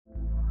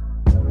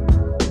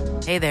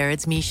Hey there,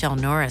 it's Michelle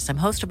Norris. I'm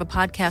host of a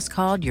podcast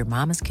called Your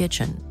Mama's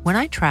Kitchen. When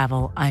I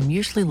travel, I'm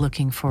usually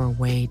looking for a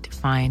way to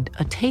find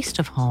a taste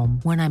of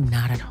home when I'm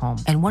not at home.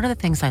 And one of the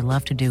things I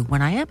love to do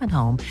when I am at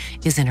home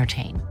is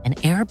entertain. And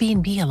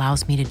Airbnb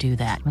allows me to do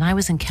that. When I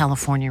was in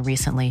California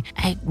recently,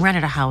 I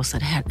rented a house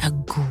that had a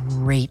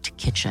great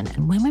kitchen.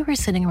 And when we were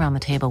sitting around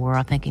the table, we were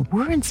all thinking,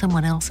 we're in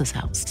someone else's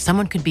house.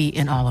 Someone could be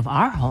in all of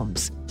our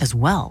homes as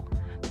well.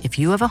 If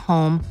you have a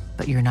home,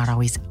 but you're not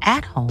always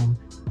at home,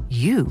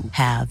 you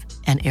have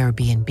an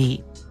Airbnb.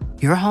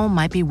 Your home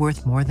might be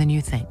worth more than you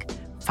think.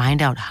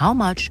 Find out how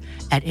much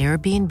at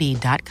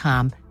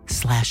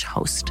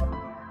airbnb.com/host.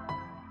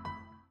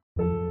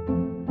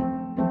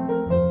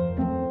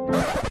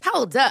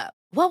 Hold up.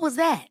 What was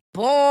that?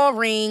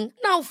 Boring.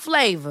 No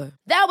flavor.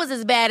 That was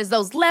as bad as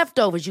those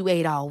leftovers you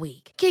ate all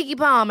week. Keke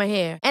Palmer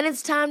here, and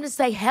it's time to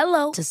say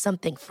hello to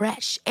something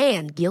fresh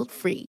and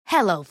guilt-free.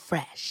 Hello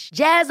Fresh.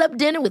 Jazz up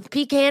dinner with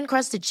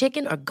pecan-crusted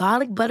chicken or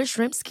garlic butter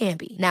shrimp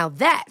scampi. Now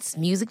that's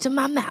music to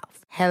my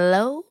mouth.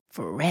 Hello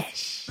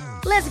Fresh.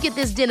 Let's get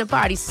this dinner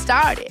party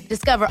started.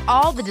 Discover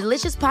all the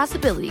delicious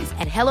possibilities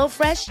at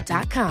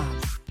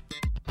hellofresh.com.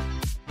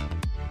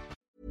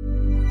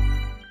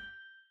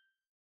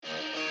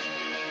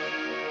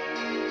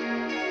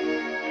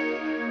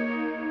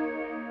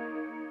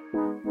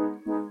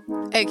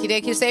 Okie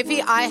dokie,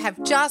 Sophie, I have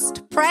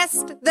just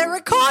pressed the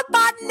record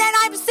button and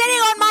I'm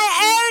sitting on my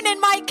own in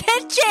my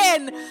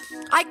kitchen.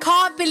 I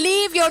can't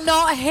believe you're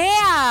not here.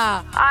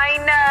 I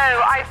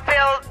know. I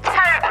feel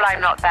terrible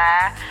I'm not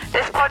there.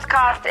 This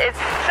podcast is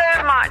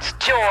so much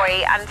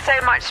joy and so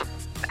much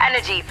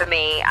energy for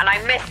me, and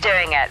I miss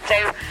doing it.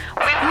 So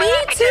we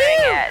will be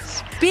doing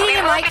it. Being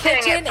in my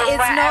kitchen is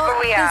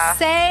not the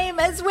same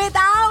as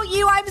without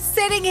you. I'm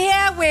sitting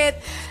here with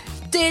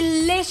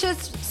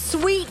delicious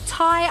sweet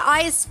Thai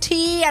iced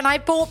tea, and I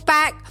brought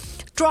back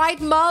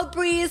dried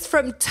mulberries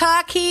from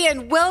Turkey,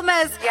 and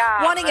Wilma's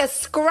wanting a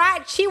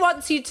scratch. She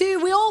wants you too.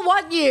 We all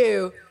want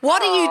you.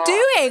 What are you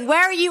doing?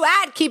 Where are you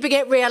at keeping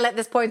it real at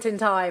this point in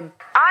time?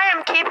 I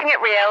am keeping it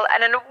real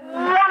and in a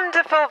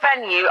wonderful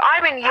venue.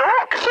 I'm in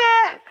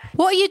Yorkshire.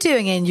 What are you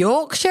doing in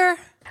Yorkshire?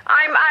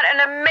 I'm at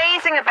an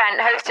amazing event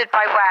hosted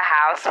by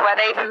Warehouse where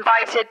they've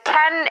invited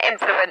 10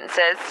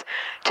 influencers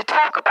to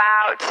talk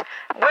about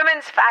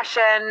women's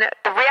fashion,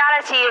 the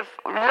reality of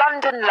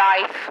London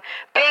life,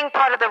 being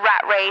part of the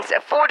rat race,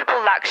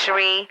 affordable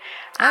luxury,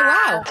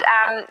 and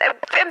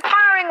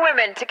empowering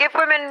women, to give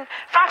women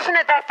fashion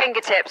at their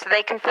fingertips so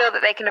they can feel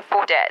that they can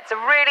afford it. It's a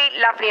really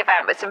lovely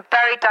event with some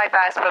very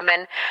diverse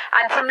women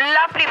and some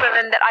lovely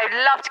women that I'd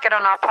love to get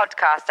on our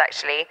podcast,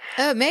 actually.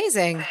 Oh,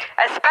 amazing.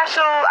 A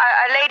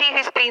lady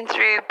who's been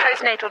through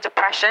postnatal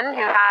depression,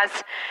 who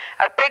has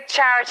a big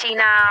charity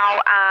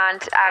now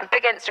and a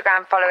big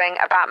Instagram following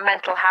about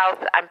mental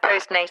health and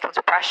postnatal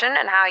depression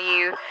and how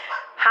you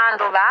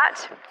handle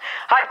that.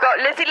 I've got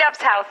Lizzie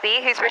Loves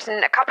Healthy, who's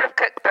written a couple of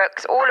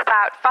cookbooks all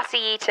about fussy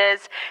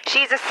eaters.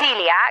 She's a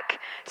celiac,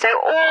 so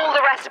all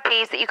the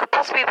recipes that you could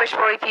possibly wish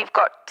for if you've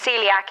got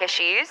celiac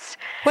issues.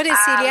 What is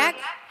celiac?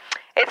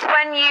 It's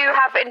when you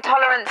have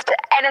intolerance to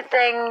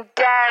anything,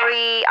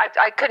 dairy.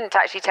 I couldn't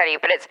actually tell you,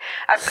 but it's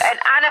an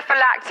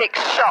anaphylactic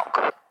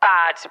shock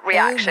bad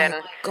reaction. Oh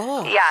my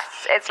God.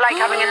 Yes, it's like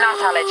having a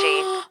nut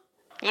allergy.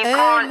 You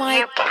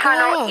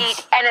cannot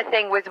eat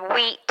anything with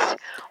wheat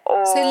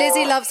or... So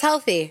Lizzie Loves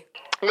Healthy?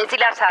 Lizzie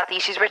Loves Healthy.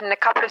 She's written a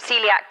couple of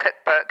celiac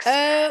cookbooks.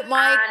 Oh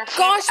my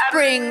gosh,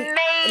 bring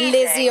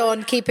Lizzie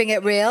on Keeping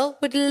It Real.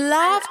 Would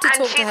love to talk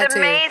to her too. And she's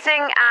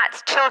amazing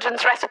at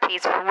children's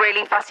recipes for a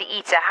really fussy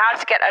eater. How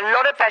to get a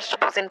lot of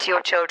vegetables into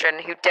your children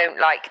who don't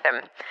like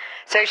them.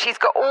 So she's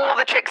got all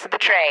the tricks of the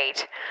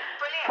trade.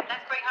 Brilliant.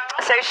 Let's bring her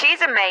on. So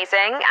she's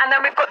amazing. And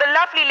then we've got the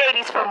lovely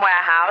ladies from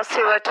Warehouse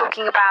who are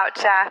talking about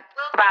their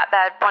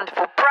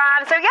wonderful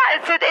brand. So yeah,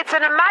 it's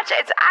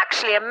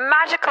actually a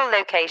magical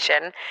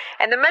location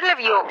in the middle of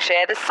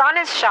Yorkshire. The sun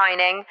is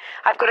shining.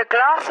 I've got a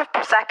glass of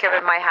Prosecco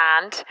in my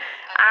hand,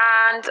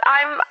 and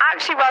I'm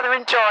actually rather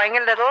enjoying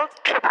a little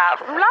trip out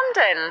from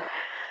London.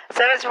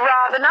 So it's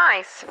rather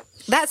nice.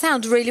 That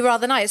sounds really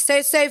rather nice.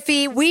 So,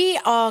 Sophie, we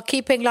are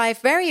keeping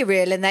life very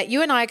real in that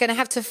you and I are going to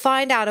have to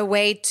find out a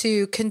way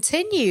to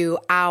continue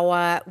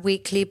our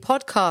weekly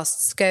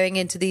podcasts going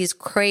into these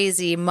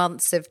crazy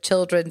months of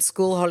children's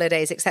school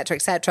holidays, etc.,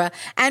 etc.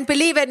 And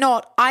believe it or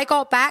not, I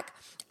got back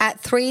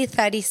at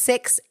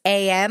 3:36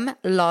 a.m.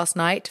 last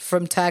night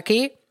from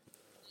Turkey.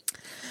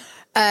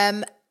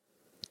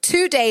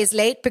 2 days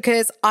late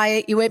because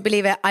you won't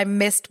believe it, I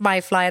missed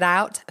my flight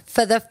out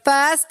for the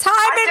first time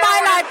in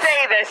my life.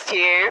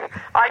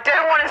 I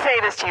don't want to say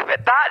this to you,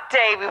 but that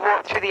day we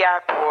walked through the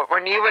airport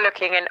when you were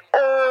looking in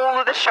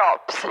all the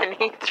shops in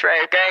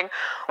Heathrow going,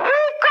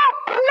 we've got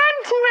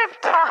plenty of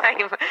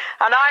time.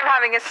 And I'm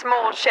having a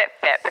small shit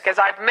fit because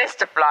I've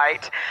missed a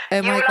flight.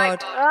 Oh my God.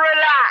 Like,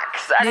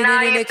 relax. And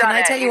no. Can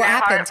I tell you what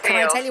happened? Can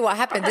I tell you what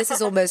happened? This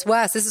is almost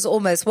worse.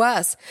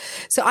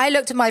 So I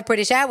looked at my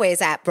British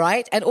Airways app,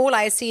 right? And all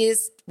I see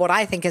is what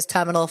I think is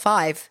Terminal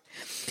 5.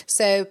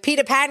 So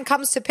Peter Pan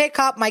comes to pick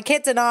up my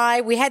kids and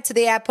I. We head to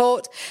the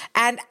airport.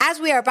 And as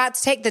we are about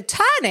to take the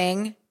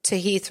turning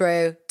to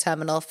Heathrow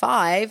Terminal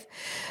 5,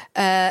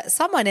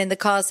 someone in the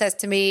car says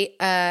to me,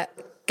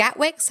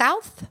 Gatwick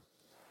South?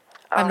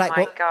 I'm like,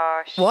 what?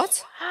 Gosh.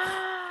 What?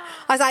 I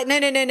was like, no.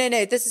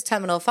 This is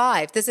Terminal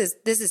 5. This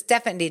is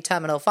definitely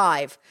Terminal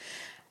 5.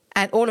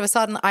 And all of a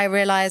sudden I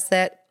realized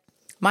that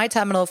my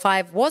Terminal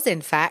 5 was in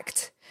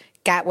fact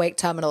Gatwick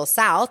Terminal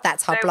South.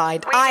 That's how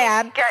blind I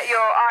am. Get your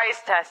eyes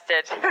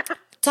tested.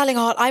 Darling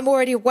heart, I'm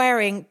already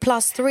wearing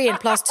 +3 and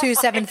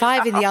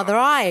 +275 in the other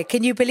eye.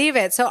 Can you believe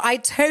it? So I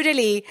can't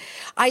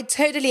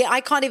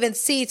even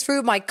see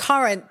through my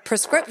current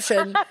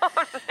prescription. Oh,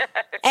 no.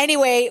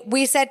 Anyway,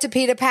 we said to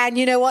Peter Pan,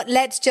 you know what?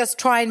 Let's just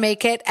try and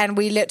make it. And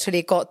we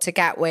literally got to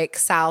Gatwick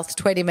South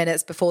 20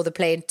 minutes before the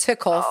plane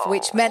took off,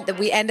 which meant that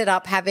we ended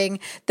up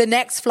having the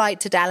next flight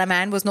to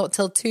Dalaman was not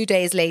till 2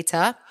 days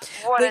later,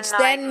 which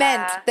then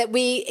meant that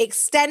we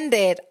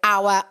extended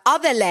our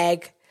other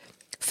leg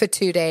for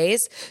 2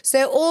 days.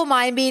 So all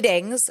my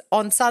meetings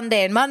on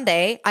Sunday and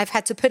Monday, I've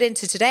had to put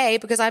into today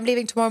because I'm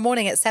leaving tomorrow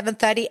morning at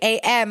 7:30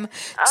 a.m.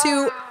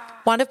 to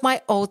one of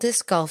my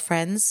oldest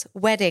girlfriend's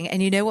wedding.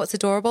 And you know what's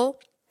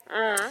adorable?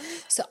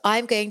 So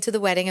I'm going to the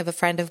wedding of a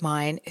friend of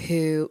mine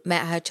who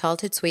met her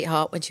childhood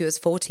sweetheart when she was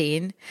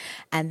 14,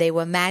 and they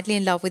were madly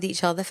in love with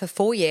each other for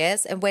 4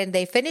 years. And when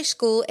they finished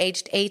school,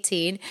 aged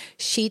 18,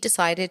 she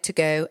decided to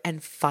go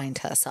and find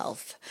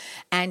herself.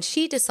 And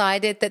she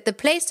decided that the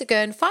place to go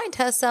and find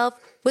herself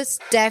was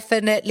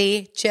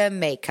definitely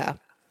Jamaica.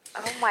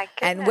 Oh my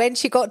goodness. And when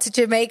she got to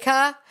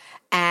Jamaica,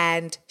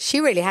 and she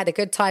really had a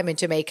good time in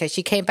Jamaica,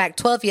 she came back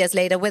 12 years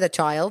later with a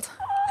child.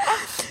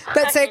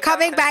 But so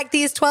coming back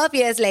these 12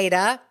 years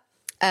later,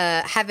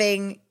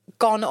 having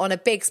gone on a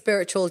big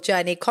spiritual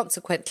journey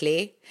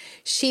consequently,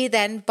 she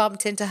then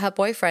bumped into her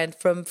boyfriend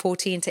from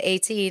 14 to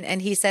 18.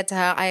 And he said to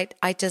her, I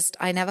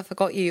never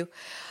forgot you.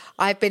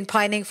 I've been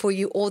pining for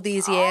you all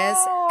these years.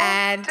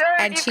 And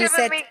she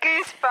said, me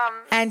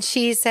goosebumps. And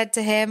she said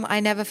to him, I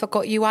never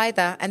forgot you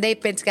either. And they've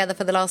been together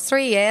for the last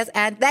 3 years,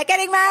 and they're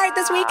getting married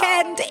this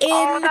weekend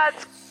in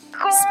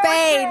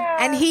Spain.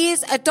 And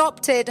he's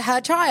adopted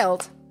her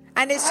child.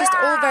 And it's just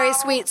all very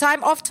sweet. So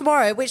I'm off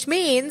tomorrow, which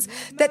means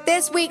that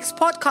this week's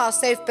podcast,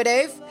 Soph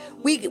Badov,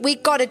 we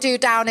got to do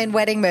down in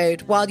wedding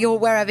mode while you're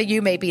wherever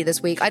you may be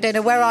this week. I don't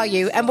know, where are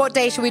you? And what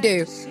day should we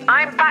do?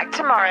 I'm back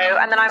tomorrow,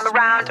 and then I'm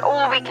around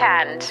all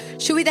weekend.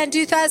 Should we then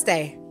do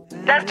Thursday?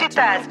 Let's do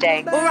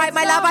Thursday. All right,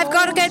 my love, I've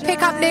got to go and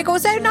pick up Nick.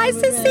 So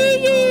nice to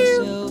see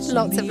you.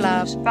 Lots of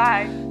love.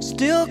 Bye.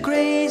 Still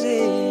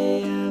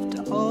crazy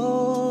after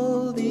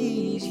all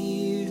these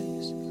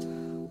years.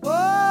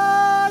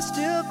 Oh,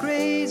 still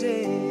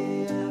crazy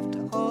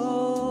after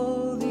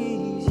all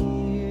these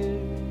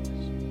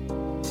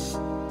years.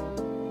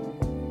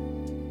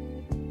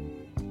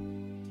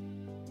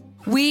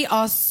 We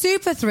are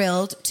super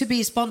thrilled to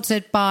be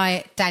sponsored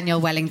by Daniel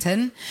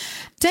Wellington.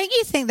 Don't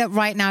you think that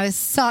right now is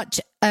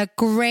such a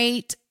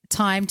great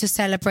time to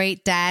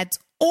celebrate dads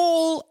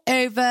all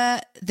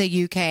over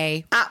the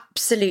UK?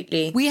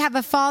 Absolutely. We have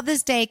a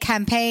Father's Day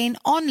campaign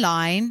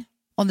online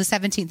on the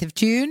 17th of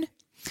June.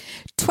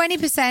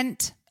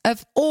 20%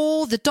 of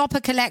all the Dopper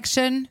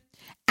collection,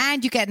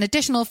 and you get an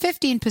additional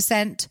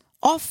 15%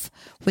 off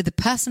with the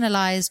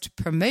personalized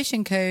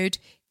promotion code,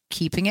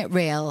 Keeping It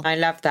Real. I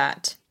love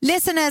that.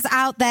 Listeners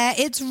out there,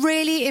 it's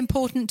really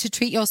important to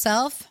treat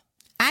yourself,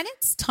 and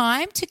it's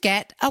time to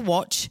get a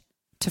watch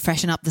to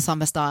freshen up the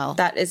summer style.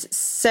 That is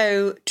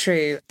so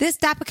true. This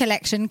Dapper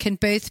collection can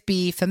both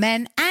be for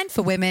men and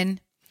for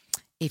women.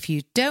 If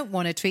you don't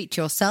want to treat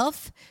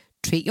yourself,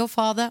 treat your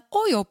father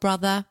or your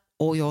brother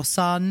or your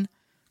son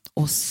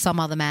or some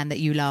other man that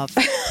you love.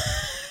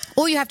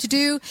 All you have to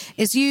do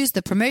is use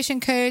the promotion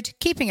code,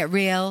 Keeping It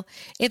Real.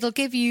 It'll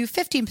give you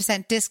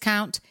 15%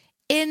 discount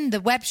in the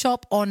web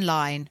shop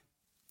online.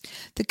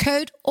 The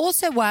code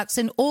also works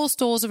in all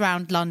stores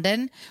around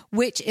London,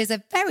 which is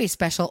a very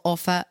special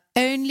offer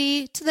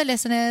only to the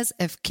listeners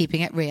of Keeping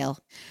It Real.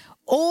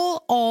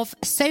 All of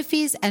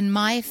Sophie's and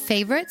my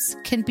favourites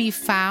can be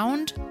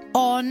found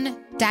on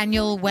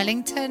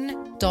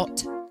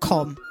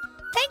danielwellington.com.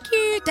 Thank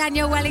you,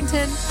 Daniel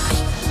Wellington.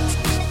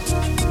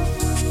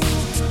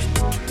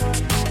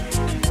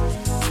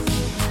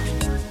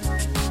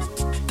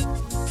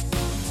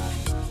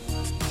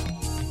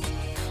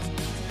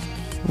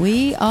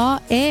 We are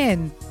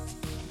in.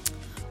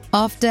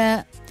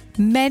 After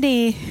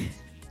many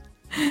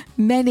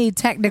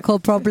technical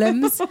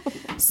problems,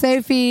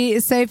 Sophie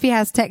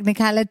has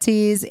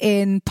technicalities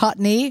in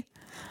Putney.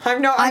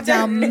 I'm not. I've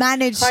now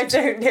managed. I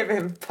don't live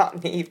in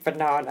Putney,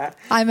 banana.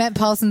 I meant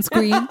Parsons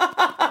Green.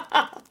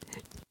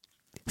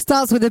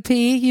 Starts with a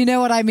P. You know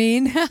what I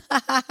mean.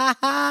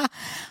 And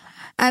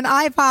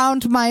I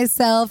found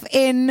myself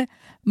in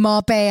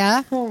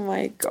Marbella. Oh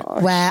my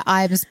gosh. Where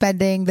I'm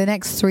spending the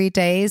next 3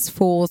 days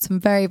for some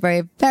very,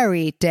 very,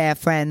 very dear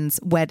friend's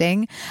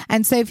wedding.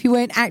 And so if you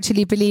won't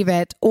actually believe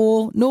it,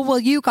 or nor will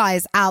you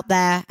guys out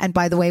there, and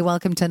by the way,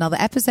 welcome to another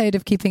episode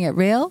of Keeping It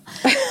Real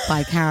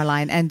by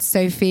Caroline and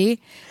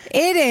Sophie.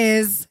 It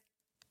is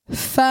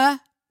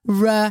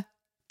freezing.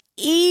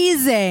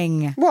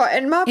 What,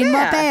 in Marbella? In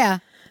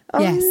Marbella. Oh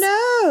yes.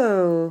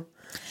 no.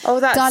 Oh,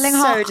 that's Darling so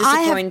heart,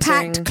 I have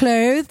disappointing. packed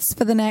clothes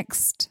for the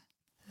next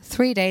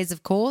 3 days,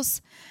 of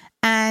course.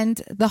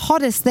 And the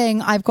hottest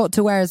thing I've got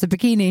to wear is a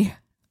bikini.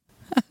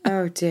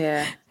 Oh,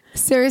 dear.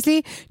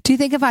 Seriously? Do you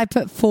think if I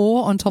put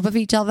 4 on top of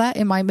each other,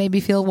 it might make me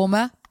feel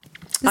warmer?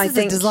 This is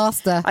a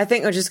disaster. I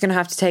think we're just going to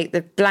have to take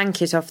the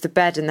blanket off the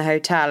bed in the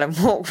hotel and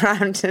walk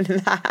around in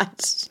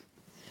that.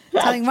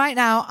 Telling right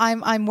now,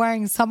 I'm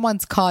wearing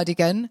someone's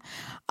cardigan.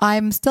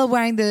 I'm still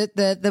wearing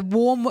the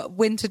warm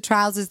winter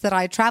trousers that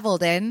I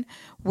traveled in,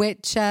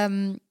 which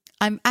I'm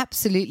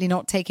absolutely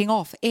not taking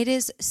off. It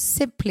is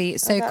simply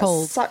so That's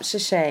cold. Such a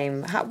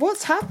shame.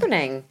 What's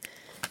happening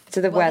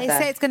to the weather? They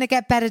say it's going to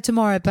get better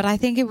tomorrow, but I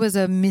think it was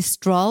a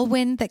Mistral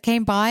wind that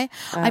came by.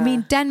 I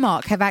mean,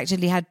 Denmark have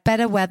actually had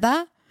better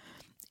weather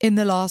in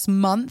the last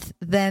month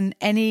than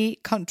any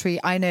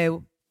country I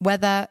know,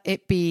 whether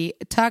it be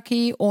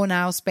Turkey or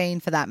now Spain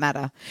for that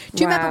matter.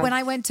 Do you remember when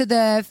I went to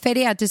the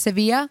Feria de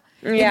Sevilla?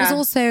 It was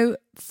also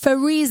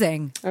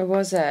freezing. Oh,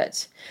 was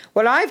it?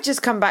 Well, I've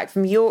just come back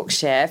from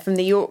Yorkshire, from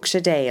the Yorkshire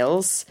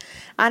Dales,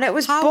 and it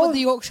was... How were the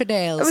Yorkshire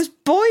Dales? It was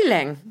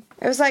boiling.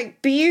 It was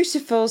like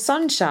beautiful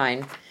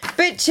sunshine. A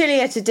bit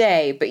chillier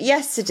today, but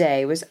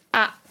yesterday was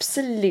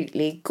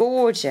absolutely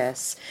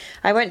gorgeous.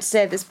 I went to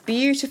stay at this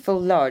beautiful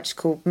lodge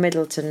called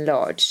Middleton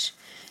Lodge,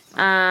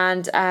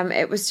 and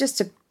it was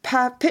just a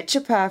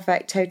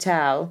picture-perfect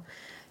hotel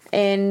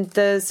in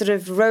the sort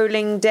of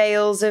rolling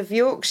dales of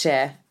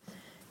Yorkshire.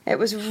 It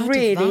was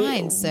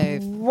really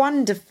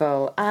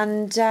wonderful.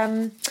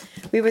 And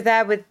we were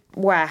there with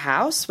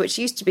Warehouse, which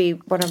used to be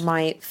one of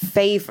my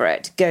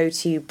favourite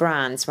go-to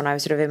brands when I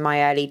was sort of in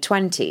my early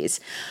 20s.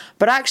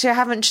 But actually, I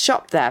haven't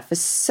shopped there for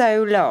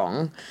so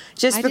long,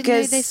 just I because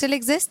didn't know they still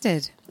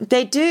existed.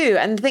 They do.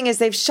 And the thing is,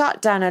 they've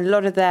shut down a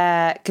lot of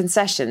their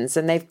concessions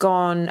and they've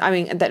gone, I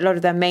mean, a lot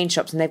of their main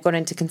shops, and they've gone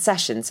into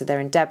concessions. So they're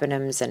in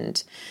Debenhams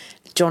and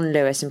John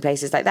Lewis and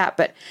places like that.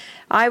 But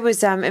I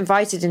was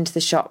invited into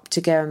the shop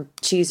to go and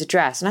choose a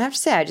dress. And I have to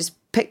say, I just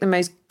picked the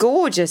most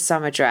gorgeous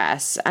summer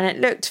dress, and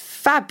it looked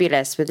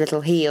fabulous with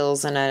little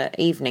heels and an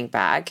evening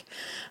bag.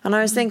 And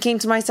I was thinking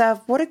to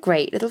myself, what a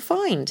great little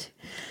find.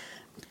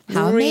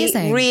 How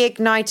amazing.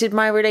 Reignited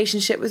my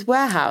relationship with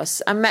Warehouse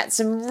and met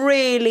some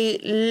really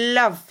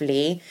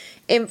lovely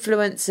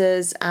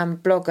influencers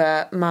and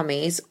blogger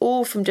mummies,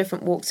 all from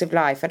different walks of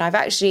life. And I've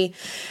actually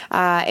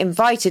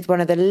invited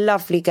one of the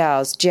lovely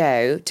girls,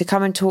 Jo, to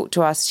come and talk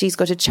to us. She's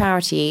got a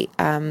charity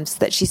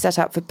that she set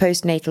up for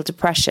postnatal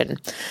depression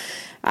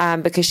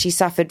because she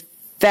suffered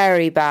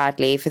very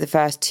badly for the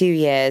first 2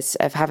 years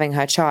of having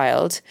her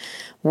child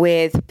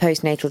with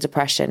postnatal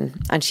depression,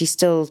 and she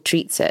still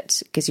treats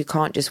it because you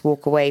can't just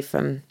walk away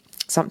from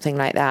something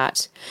like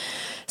that.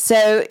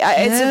 So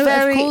it's a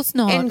very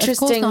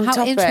interesting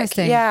topic.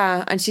 Interesting.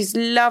 Yeah, and she's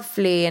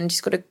lovely, and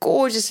she's got a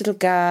gorgeous little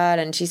girl,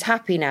 and she's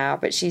happy now,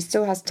 but she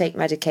still has to take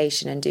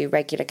medication and do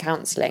regular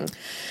counselling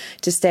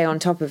to stay on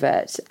top of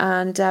it.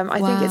 And I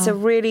think it's a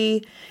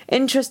really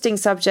interesting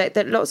subject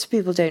that lots of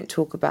people don't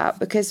talk about,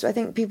 because I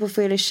think people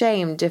feel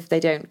ashamed if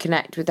they don't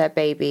connect with their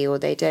baby, or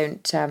they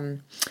don't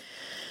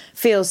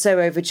feel so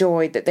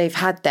overjoyed that they've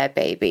had their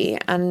baby.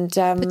 And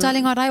but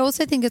darling heart, I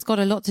also think it's got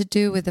a lot to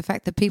do with the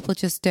fact that people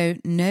just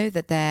don't know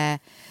that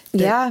they're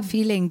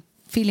feeling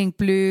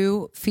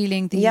blue,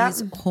 feeling these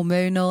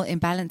hormonal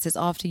imbalances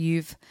after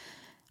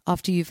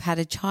you've had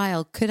a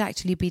child could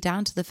actually be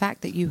down to the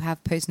fact that you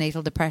have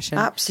postnatal depression.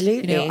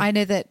 Absolutely. You know,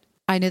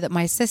 I know that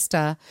my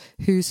sister,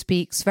 who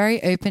speaks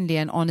very openly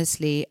and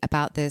honestly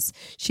about this,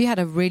 she had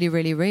a really,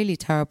 really, really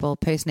terrible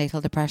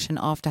postnatal depression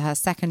after her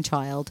second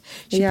child.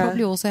 She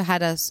probably also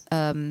had a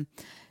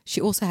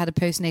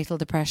postnatal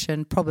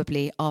depression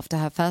probably after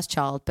her first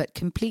child, but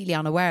completely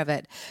unaware of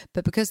it.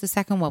 But because the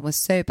second one was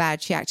so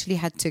bad, she actually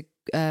had to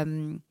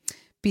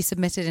be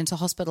submitted into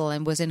hospital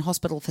and was in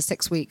hospital for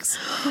 6 weeks.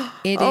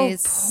 It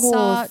is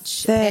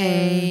such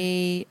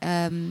a...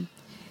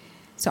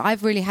 So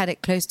I've really had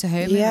it close to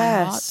home in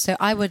my heart. So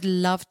I would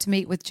love to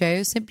meet with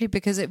Jo, simply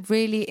because it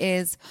really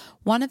is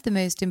one of the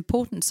most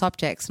important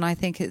subjects. And I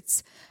think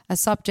it's a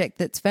subject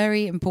that's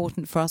very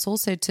important for us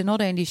also to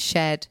not only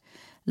shed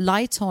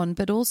light on,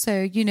 but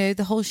also, you know,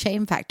 the whole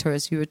shame factor,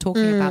 as you were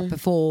talking about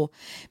before,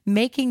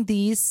 making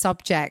these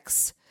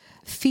subjects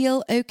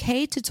feel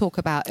okay to talk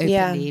about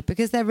openly,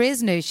 because there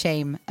is no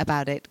shame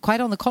about it. Quite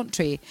on the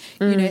contrary,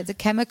 you know, it's a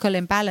chemical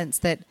imbalance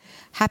that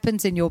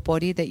happens in your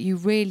body that you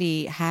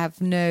really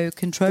have no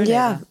control over.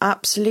 Yeah,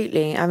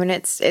 absolutely. I mean,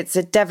 it's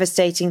a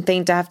devastating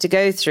thing to have to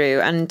go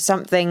through, and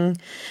something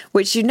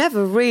which you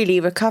never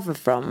really recover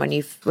from when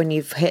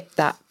you've hit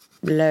that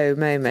low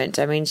moment.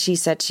 I mean, she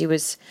said she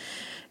was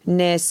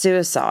near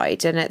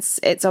suicide, and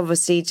it's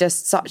obviously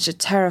just such a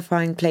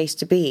terrifying place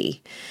to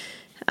be.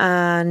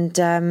 And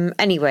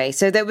anyway,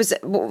 so it was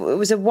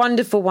a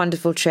wonderful,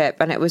 wonderful trip,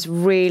 and it was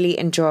really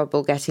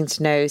enjoyable getting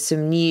to know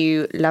some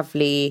new,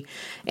 lovely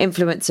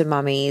influencer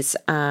mummies,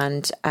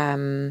 and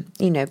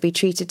you know, be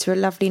treated to a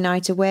lovely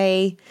night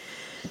away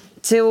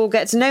to all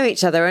get to know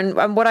each other.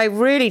 And what I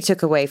really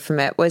took away from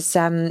it was,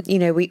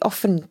 we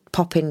often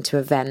pop into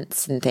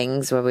events and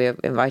things where we're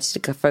invited to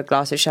go for a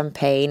glass of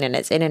champagne and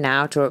it's in and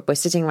out, or we're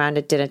sitting around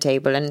a dinner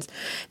table and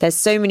there's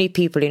so many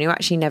people and you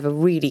actually never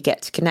really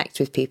get to connect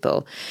with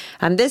people.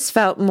 And this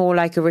felt more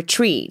like a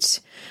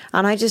retreat.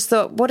 And I just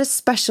thought, what a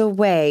special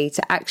way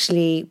to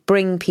actually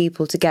bring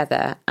people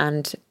together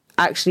and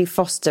actually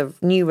foster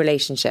new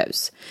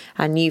relationships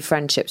and new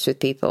friendships with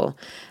people.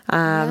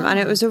 And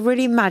it was a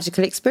really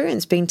magical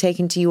experience being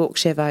taken to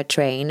Yorkshire by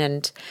train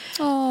and,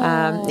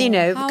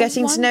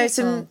 getting to know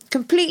some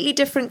completely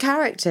different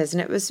characters.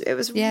 And it was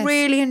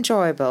really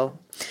enjoyable.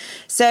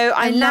 So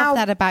I love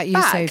that about you,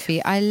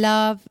 Sophie. I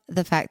love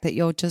the fact that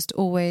you're just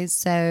always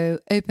so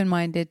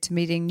open-minded to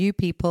meeting new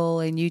people,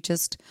 and you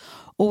just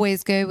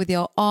always go with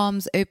your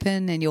arms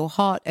open and your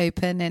heart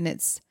open, and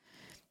that's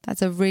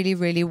a really,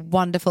 really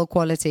wonderful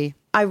quality.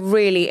 I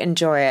really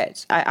enjoy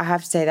it. I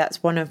have to say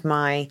that's one of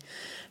my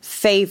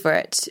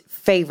favourite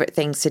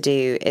things to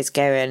do, is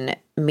go and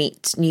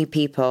meet new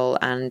people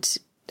and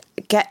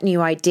get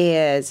new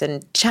ideas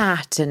and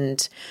chat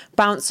and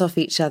bounce off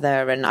each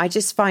other. And I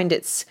just find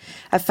it's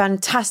a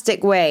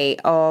fantastic way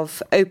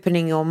of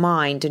opening your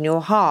mind and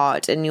your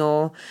heart and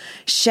your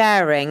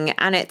sharing.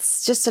 And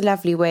it's just a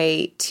lovely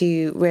way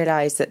to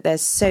realise that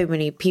there's so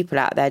many people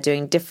out there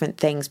doing different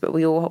things, but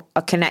we all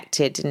are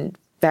connected in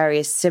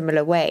various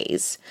similar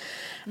ways.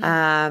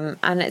 And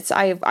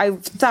I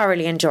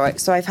thoroughly enjoy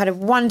it. So I've had a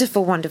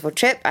wonderful, wonderful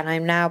trip, and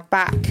I'm now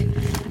back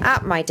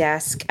at my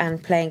desk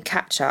and playing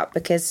catch up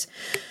because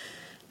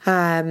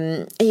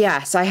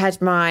yes, I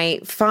had my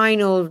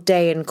final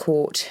day in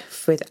court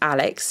with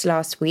Alex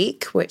last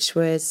week, which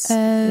was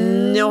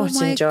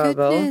not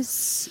enjoyable.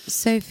 Goodness,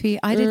 Sophie,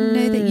 I didn't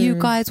know that you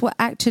guys were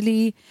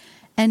actually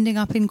ending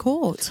up in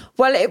court.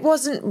 Well, it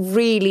wasn't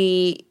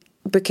really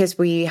because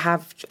we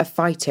have a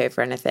fight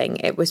over anything.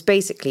 It was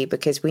basically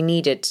because we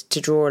needed to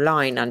draw a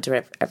line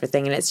under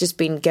everything, and it's just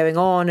been going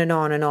on and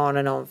on and on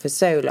and on for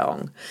so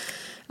long,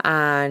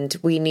 and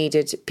we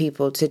needed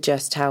people to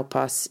just help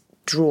us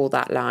draw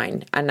that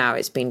line, and now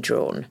it's been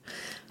drawn.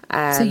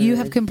 So you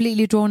have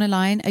completely drawn a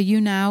line. Are you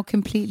now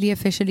completely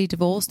officially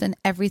divorced and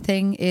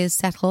everything is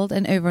settled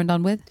and over and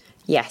done with?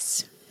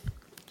 Yes.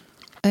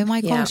 Oh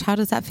my gosh, How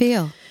does that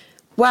feel?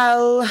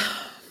 Well,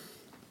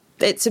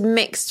 it's a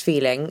mixed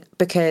feeling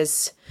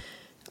because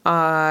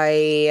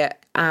I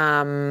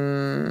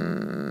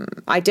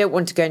don't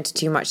want to go into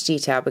too much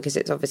detail because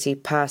it's obviously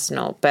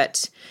personal,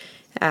 but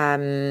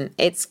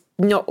it's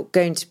not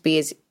going to be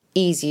as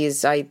easy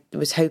as I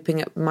was hoping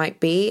it might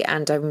be,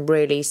 and I'm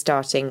really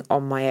starting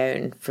on my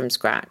own from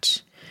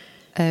scratch.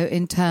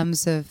 In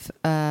terms of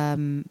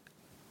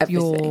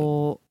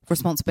your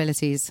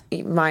responsibilities,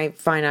 my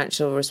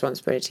financial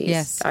responsibilities.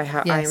 Yes, I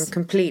am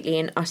completely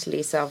and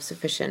utterly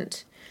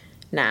self-sufficient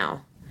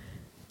now.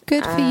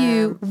 Good for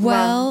you.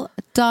 Well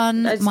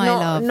done, my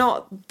love.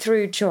 Not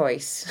through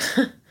choice.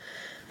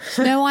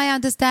 No, I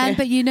understand,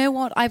 but you know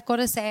what I've got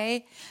to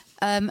say,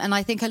 and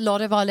I think a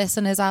lot of our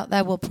listeners out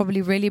there will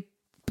probably really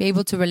be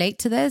able to relate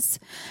to this,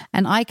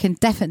 and I can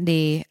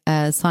definitely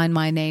sign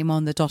my name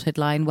on the dotted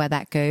line where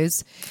that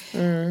goes.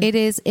 It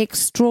is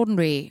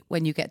extraordinary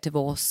when you get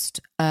divorced,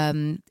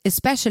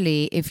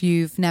 especially if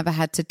you've never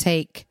had to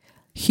take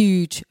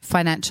huge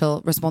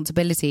financial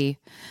responsibility.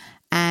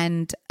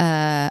 And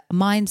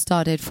mine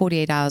started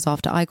 48 hours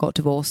after I got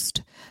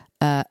divorced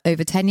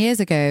over 10 years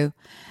ago.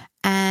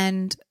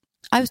 And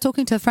I was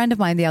talking to a friend of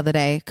mine the other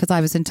day because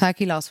I was in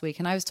Turkey last week,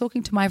 and I was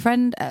talking to my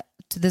friend,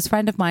 to this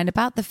friend of mine,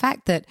 about the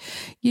fact that,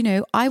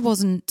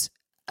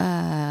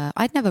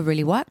 I'd never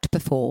really worked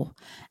before,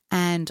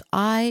 and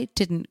I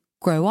didn't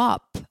grow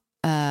up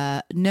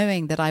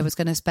knowing that I was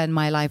going to spend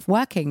my life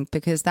working,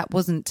 because that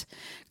wasn't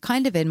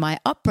kind of in my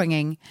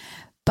upbringing.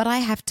 But I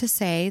have to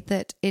say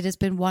that it has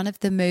been one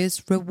of the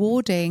most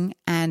rewarding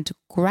and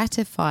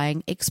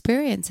gratifying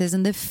experiences,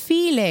 and the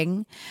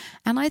feeling,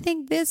 and I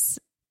think this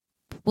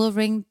will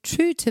ring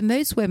true to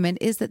most women,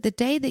 is that the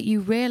day that you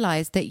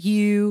realize that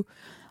you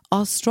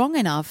are strong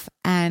enough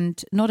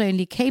and not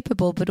only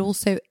capable but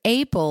also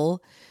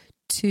able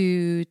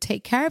to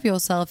take care of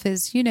yourself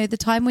is, the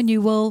time when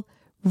you will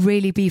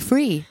really be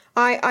free.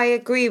 I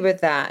agree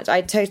with that.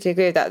 I totally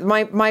agree with that.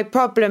 My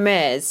problem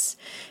is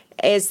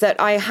that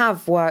I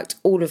have worked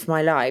all of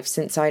my life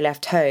since I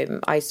left home.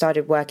 I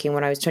started working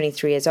when I was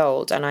 23 years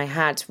old, and I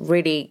had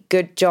really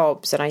good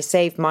jobs, and I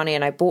saved money,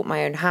 and I bought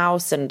my own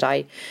house, and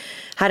I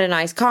had a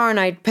nice car, and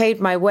I paid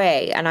my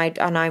way, and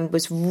I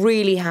was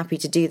really happy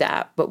to do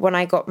that. But when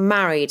I got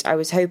married, I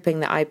was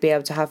hoping that I'd be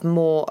able to have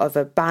more of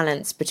a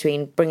balance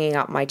between bringing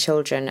up my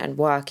children and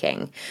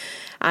working.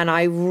 And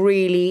I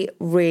really,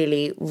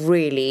 really,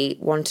 really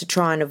want to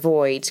try and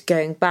avoid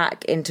going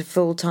back into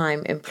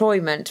full-time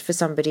employment for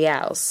somebody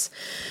else,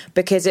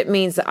 because it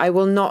means that I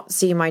will not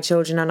see my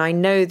children. And I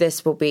know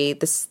this will be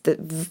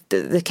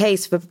the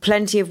case for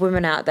plenty of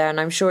women out there.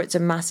 And I'm sure it's a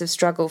massive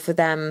struggle for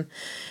them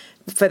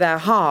for their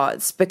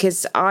hearts,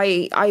 because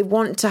I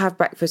want to have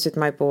breakfast with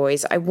my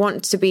boys. I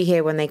want to be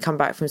here when they come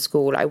back from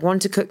school. I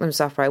want to cook them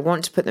supper. I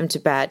want to put them to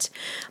bed.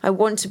 I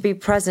want to be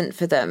present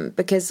for them,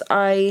 because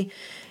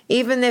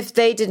even if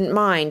they didn't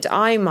mind,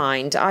 I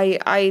mind.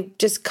 I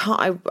just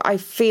can't. I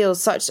feel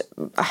such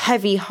a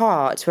heavy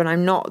heart when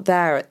I'm not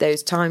there at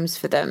those times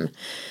for them.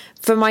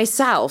 For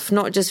myself,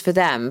 not just for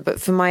them,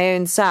 but for my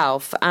own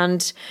self.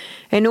 And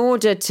in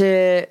order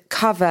to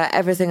cover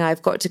everything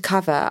I've got to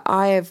cover,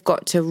 I have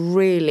got to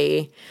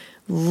really,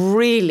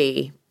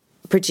 really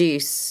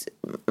produce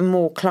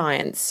more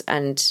clients.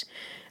 And,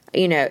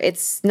 you know,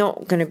 it's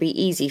not going to be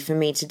easy for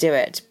me to do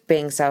it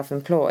being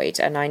self-employed.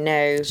 And I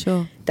know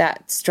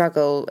that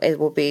struggle, it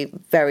will be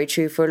very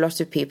true for a lot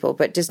of people,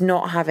 but just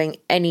not having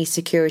any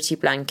security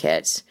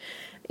blanket.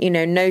 You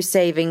know, no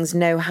savings,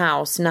 no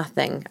house,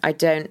 nothing.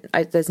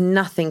 There's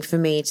nothing for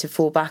me to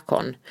fall back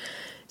on.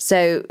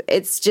 So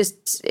it's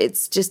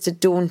just a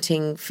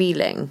daunting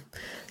feeling.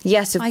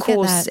 Yes, of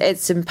course,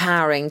 it's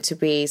empowering to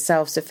be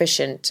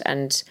self-sufficient,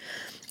 and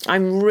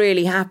I'm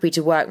really happy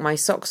to work my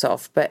socks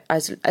off. But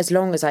as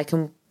long as I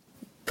can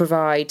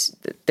provide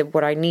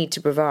what I need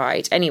to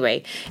provide,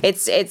 anyway,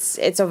 it's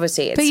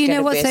obviously. But you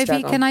know what,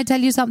 Sophie? Can I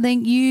tell you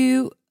something?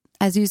 You,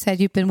 as you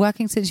said, you've been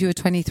working since you were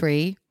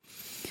 23.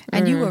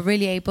 And you were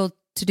really able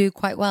to do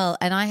quite well.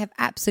 And I have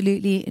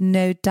absolutely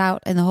no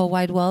doubt in the whole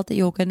wide world that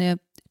you're going to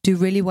do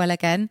really well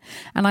again.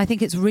 And I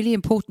think it's really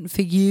important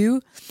for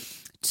you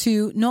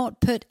to not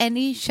put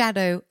any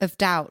shadow of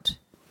doubt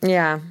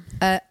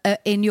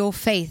in your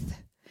faith.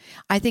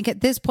 I think at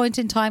this point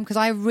in time, because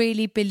I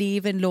really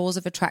believe in laws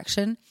of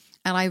attraction,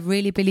 and I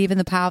really believe in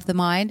the power of the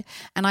mind.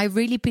 And I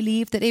really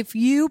believe that if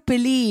you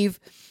believe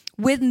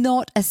with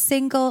not a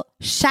single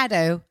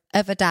shadow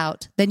of a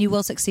doubt, then you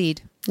will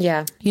succeed.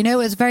 Yeah. You know,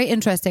 it's very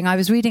interesting. I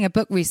was reading a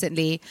book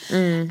recently,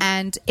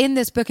 and in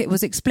this book, it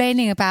was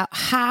explaining about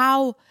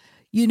how,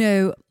 you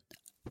know,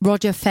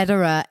 Roger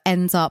Federer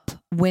ends up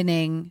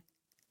winning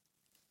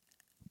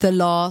the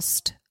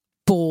last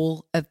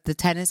ball of the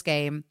tennis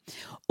game,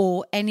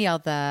 or any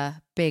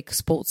other big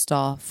sports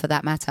star for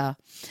that matter.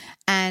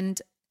 And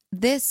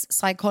this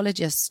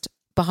psychologist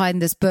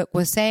behind this book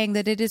was saying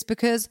that it is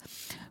because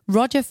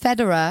Roger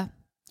Federer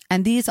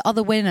and these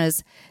other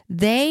winners,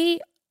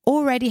 they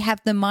already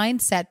have the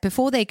mindset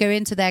before they go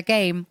into their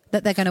game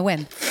that they're going to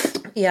win.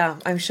 Yeah,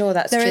 I'm sure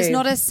that's true. There is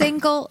not a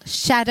single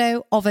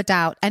shadow of a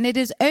doubt. And it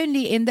is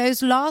only in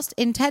those last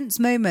intense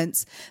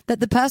moments that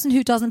the person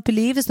who doesn't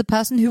believe is the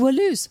person who will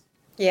lose.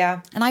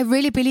 Yeah. And I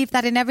really believe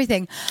that in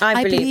everything.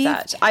 I believe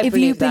that. If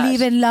you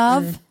believe in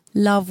love,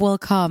 love will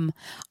come.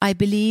 I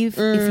believe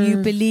if you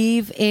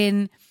believe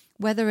in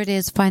whether it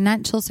is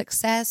financial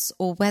success,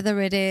 or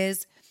whether it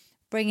is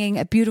bringing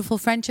a beautiful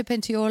friendship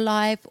into your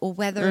life, or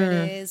whether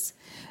it is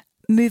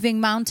moving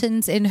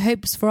mountains in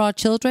hopes for our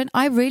children,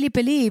 I really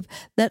believe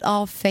that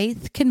our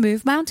faith can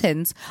move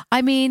mountains.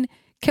 I mean,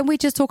 can we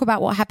just talk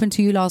about what happened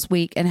to you last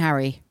week and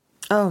Harry?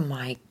 Oh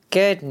my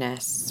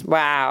goodness.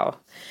 Wow.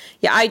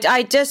 Yeah,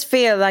 I just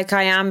feel like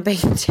I am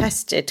being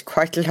tested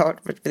quite a lot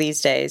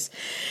these days.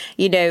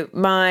 You know,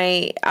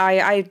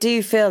 I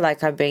do feel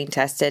like I'm being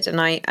tested, and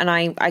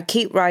I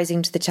keep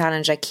rising to the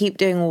challenge. I keep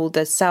doing all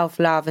the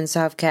self-love and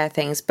self-care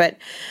things, but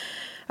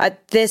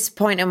at this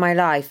point in my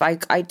life,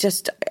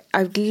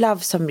 I'd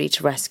love somebody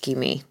to rescue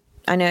me.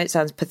 I know it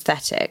sounds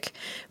pathetic,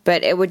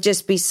 but it would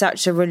just be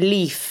such a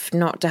relief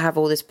not to have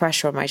all this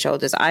pressure on my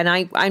shoulders. And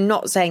I'm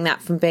not saying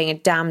that from being a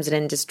damsel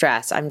in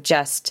distress. I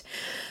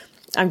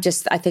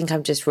think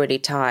I'm just really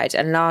tired.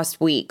 And last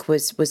week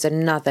was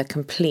another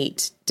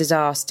complete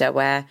disaster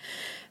where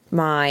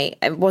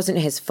it wasn't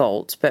his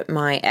fault, but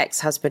my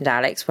ex-husband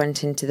Alex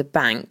went into the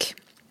bank.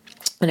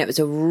 And it was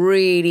a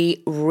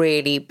really,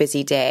 really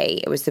busy day.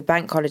 It was the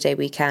bank holiday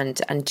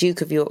weekend, and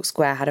Duke of York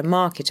Square had a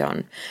market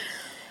on.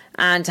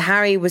 And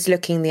Harry was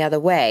looking the other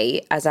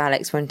way as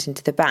Alex went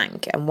into the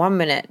bank. And 1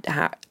 minute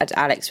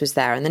Alex was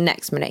there, and the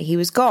next minute he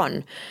was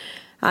gone.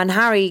 And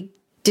Harry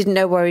didn't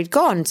know where he'd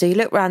gone, so he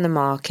looked around the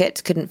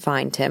market, couldn't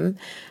find him.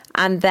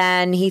 And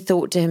then he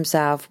thought to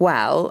himself,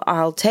 well,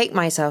 I'll take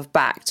myself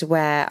back to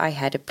where I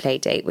had a play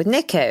date with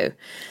Nico.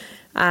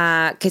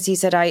 Because he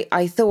said,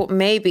 I thought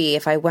maybe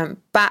if I went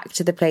back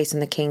to the place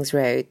on the King's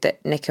Road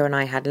that Nico and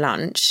I had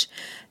lunch,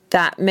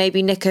 that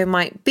maybe Nico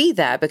might be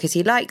there because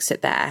he likes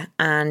it there.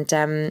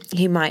 And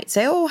he might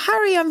say, oh,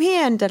 Harry, I'm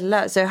here.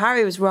 And so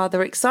Harry was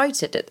rather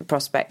excited at the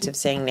prospect of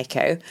seeing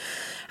Nico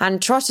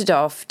and trotted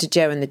off to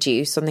Joe and the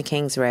Juice on the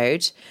King's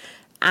Road.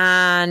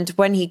 And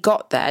when he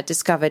got there,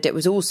 discovered it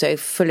was also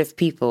full of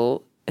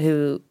people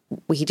who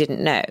he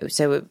didn't know.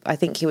 So I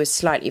think he was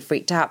slightly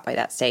freaked out by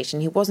that stage,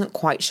 and he wasn't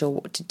quite sure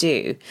what to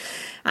do.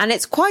 And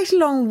it's quite a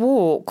long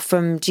walk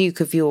from Duke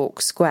of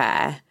York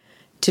Square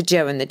to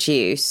Joe and the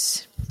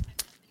Juice.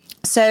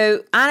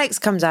 So Alex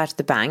comes out of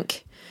the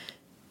bank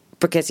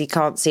because he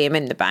can't see him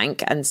in the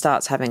bank and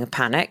starts having a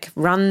panic,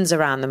 runs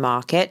around the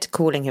market,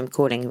 calling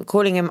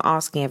him,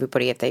 asking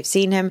everybody if they've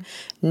seen him.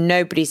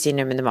 Nobody's seen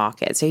him in the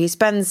market. So he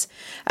spends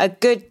a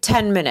good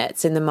 10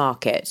 minutes in the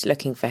market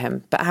looking for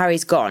him. But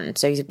Harry's gone,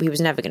 so he was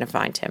never going to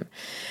find him.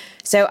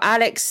 So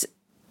Alex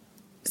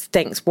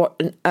thinks, what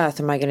on earth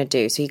am I going to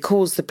do? So he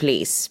calls the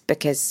police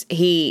because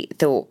he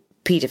thought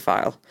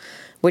paedophile,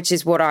 which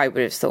is what I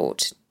would have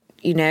thought.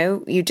 You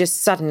know, you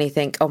just suddenly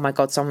think, oh my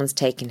God, someone's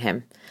taken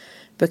him,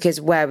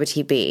 because where would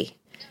he be?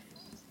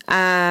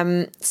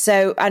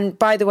 So, and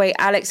by the way,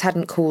 Alex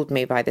hadn't called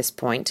me by this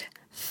point.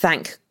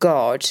 Thank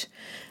God.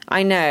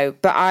 I know,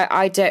 but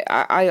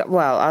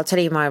well, I'll tell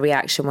you my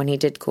reaction when he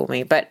did call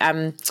me. But,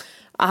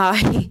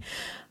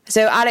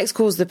 so Alex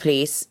calls the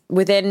police.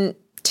 Within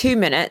 2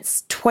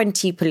 minutes,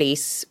 20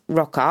 police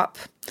rock up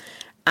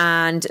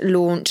and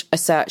launch a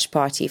search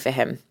party for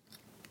him.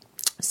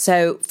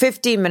 So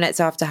 15 minutes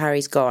after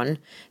Harry's gone,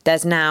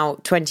 there's now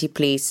 20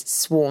 police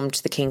swarmed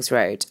the King's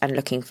Road and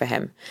looking for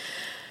him.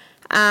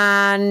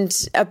 And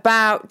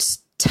about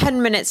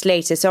 10 minutes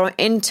later, so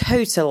in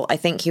total, I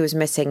think he was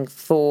missing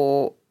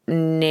for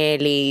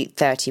nearly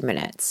 30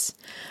 minutes,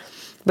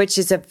 which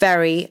is a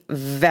very,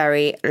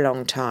 very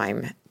long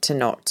time to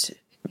not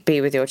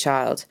be with your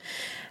child.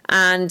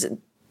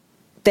 And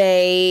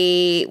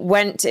they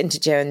went into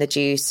Joe and the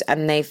Juice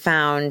and they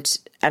found,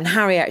 and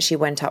Harry actually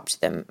went up to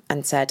them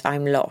and said,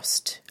 I'm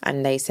lost.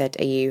 And they said,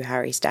 are you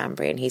Harry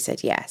Stanbury? And he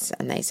said, yes.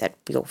 And they said,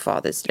 your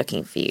father's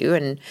looking for you.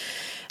 And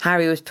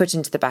Harry was put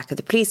into the back of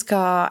the police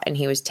car and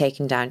he was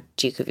taken down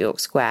Duke of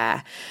York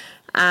Square.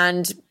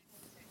 And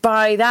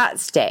by that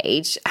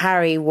stage,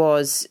 Harry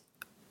was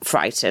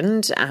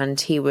frightened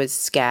and he was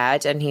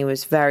scared, and he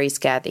was very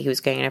scared that he was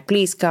going in a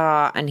police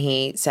car. And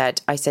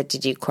I said,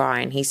 did you cry?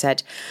 And he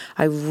said,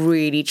 I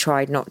really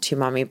tried not to,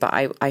 Mummy, but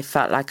I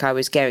felt like I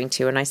was going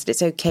to. And I said,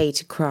 it's okay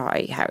to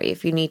cry, Harry.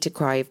 If you need to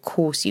cry, of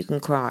course you can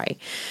cry.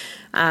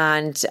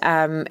 And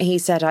he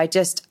said,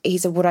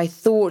 what I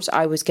thought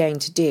I was going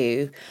to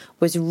do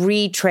was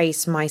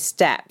retrace my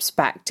steps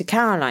back to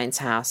Caroline's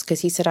house,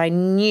 because he said, I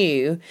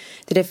knew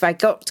that if I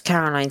got to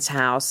Caroline's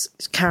house,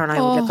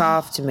 Caroline would look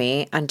after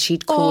me and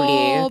she'd call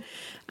you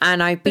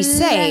and I'd be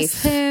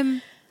safe.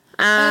 Him.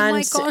 And, oh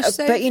my gosh,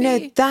 Sophie. But, you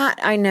know, that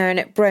I know, and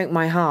it broke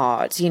my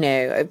heart, you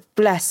know,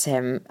 bless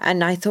him.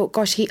 And I thought,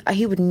 gosh, he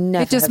would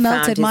never have found his way. It just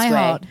melted my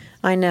heart.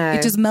 I know.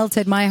 It just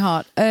melted my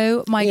heart.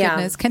 Oh my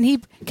goodness.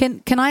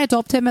 Can I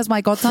adopt him as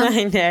my godson?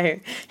 I know.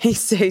 He's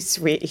so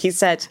sweet. He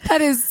said.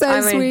 That is so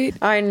sweet.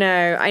 I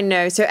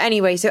know. So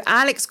anyway, so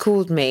Alex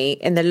called me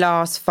in the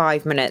last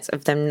 5 minutes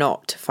of them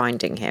not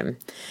finding him.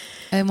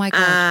 Oh my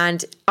God.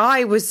 And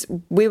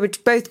we were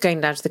both going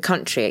down to the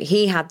country.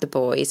 He had the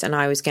boys and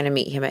I was going to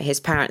meet him at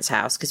his parents'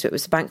 house because it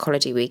was the bank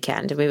holiday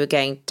weekend and we were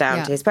going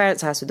down to his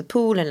parents' house with the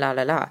pool and la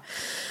la la.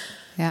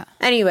 Yeah.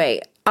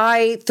 Anyway,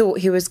 I thought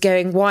he was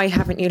going, why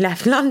haven't you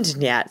left London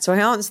yet? So I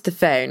answered the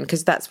phone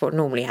because that's what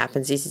normally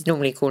happens. He's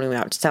normally calling me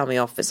up to tell me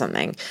off for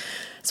something.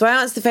 So I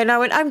answered the phone and I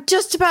went, I'm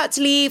just about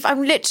to leave.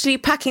 I'm literally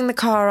packing the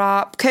car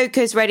up.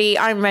 Coco's ready.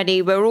 I'm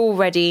ready. We're all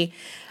ready.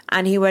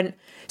 And he went,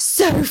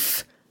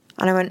 Soph.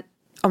 And I went,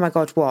 oh my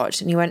God,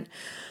 what? And he went,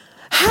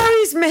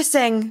 Harry's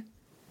missing.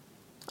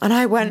 And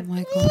I went, oh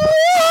my God.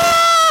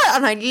 What?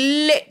 And I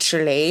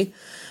literally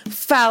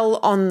fell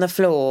on the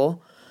floor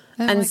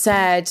and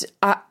said,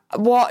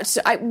 what?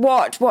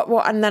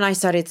 And then I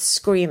started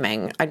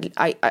screaming.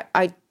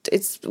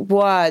 It's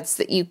words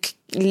that you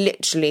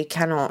literally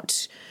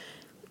cannot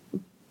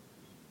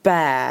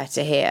bear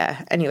to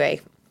hear.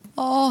 Anyway.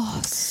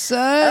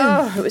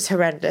 It was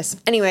horrendous.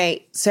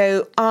 Anyway,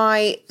 so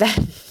my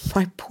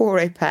poor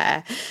au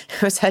pair,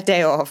 it was her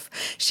day off.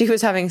 She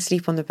was having a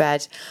sleep on the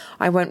bed.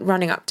 I went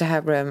running up to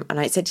her room and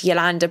I said,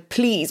 Yolanda,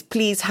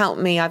 please help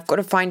me. I've got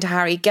to find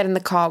Harry. Get in the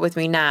car with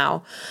me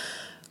now.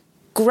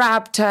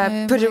 Grabbed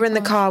her, put her in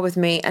the car with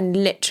me and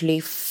literally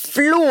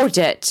floored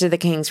it to the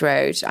King's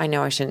Road. I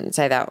know I shouldn't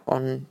say that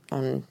on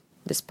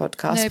this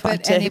podcast. No,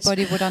 but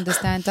anybody would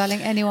understand,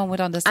 darling. Anyone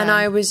would understand. And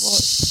I was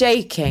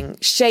shaking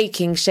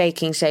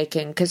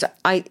because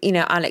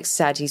Alex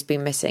said he's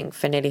been missing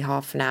for nearly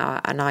half an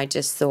hour and I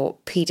just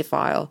thought,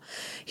 paedophile,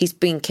 he's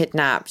been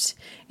kidnapped.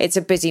 It's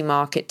a busy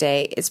market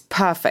day. It's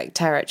perfect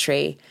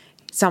territory.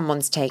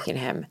 Someone's taken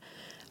him.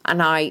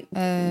 And I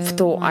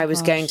thought I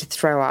was going to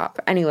throw up.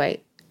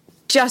 Anyway,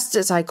 just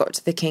as I got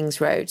to the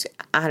King's Road,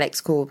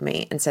 Alex called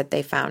me and said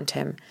they found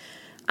him.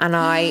 And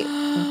I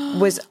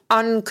was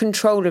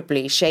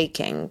uncontrollably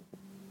shaking.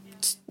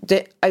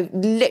 I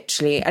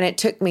literally, and it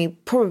took me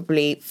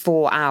probably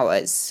 4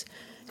 hours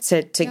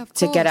to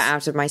get it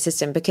out of my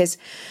system, because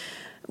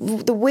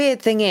the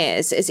weird thing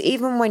is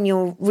even when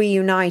you're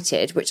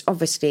reunited, which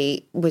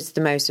obviously was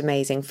the most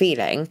amazing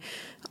feeling,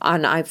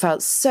 and I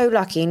felt so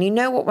lucky. And you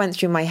know what went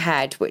through my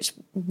head, which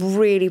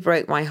really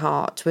broke my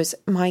heart, was,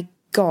 my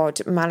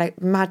God,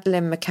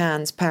 Madeleine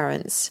McCann's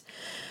parents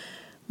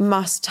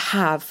must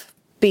have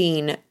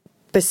been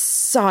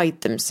beside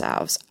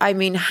themselves. I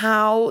mean,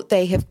 how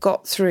they have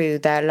got through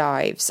their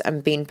lives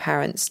and been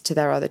parents to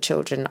their other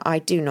children, I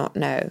do not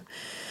know.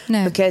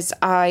 No. Because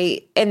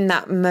in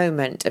that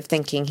moment of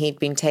thinking he'd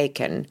been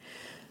taken,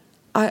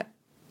 I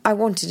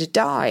wanted to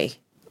die.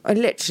 I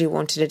literally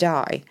wanted to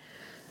die.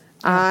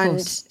 And,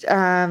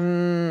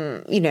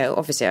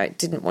 obviously I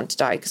didn't want to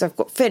die because I've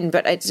got Finn,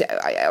 but I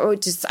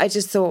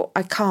just thought,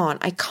 I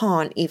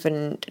can't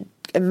even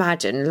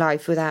imagine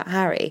life without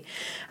Harry.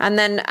 And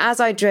then as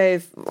I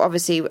drove,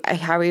 obviously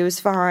Harry was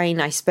fine.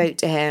 I spoke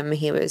to him.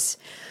 He was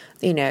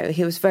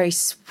very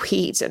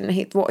sweet, and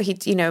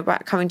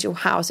about coming to your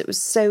house, it was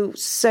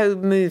so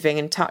moving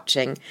and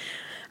touching.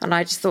 And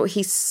I just thought,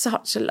 he's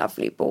such a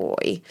lovely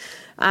boy.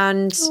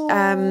 And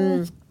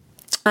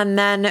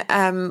then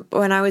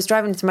when I was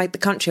driving to the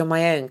country on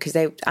my own, because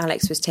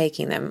Alex was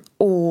taking them,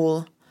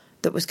 all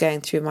that was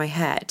going through my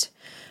head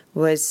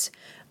was,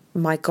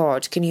 my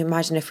God, can you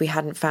imagine if we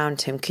hadn't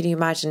found him? Can you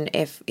imagine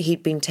if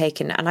he'd been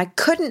taken? And I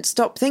couldn't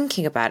stop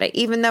thinking about it,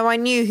 even though I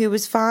knew he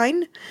was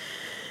fine.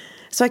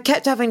 So I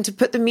kept having to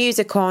put the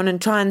music on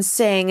and try and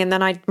sing, and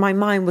then my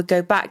mind would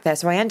go back there.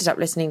 So I ended up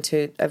listening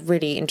to a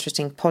really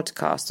interesting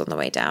podcast on the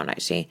way down,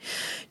 actually,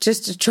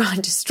 just to try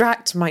and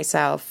distract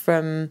myself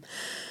from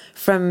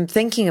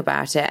thinking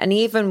about it. And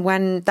even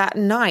when that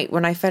night,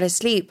 when I fell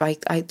asleep,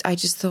 I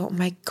just thought,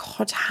 my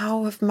God,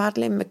 how have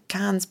Madeleine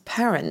McCann's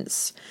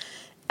parents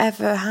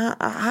ever,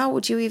 how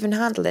would you even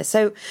handle this?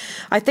 So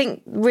I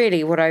think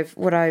really what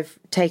I've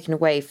taken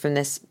away from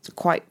this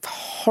quite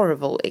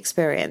horrible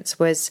experience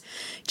was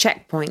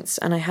checkpoints.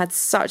 And I had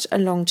such a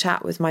long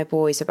chat with my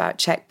boys about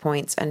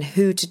checkpoints and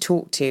who to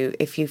talk to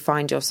if you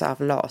find yourself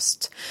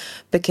lost.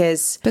 But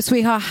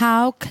sweetheart,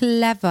 how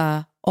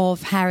clever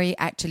of Harry,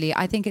 actually.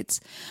 I think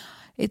it's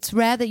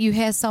rare that you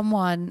hear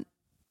someone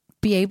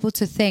be able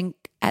to think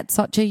at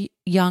such a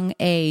young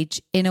age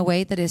in a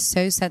way that is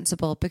so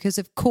sensible, because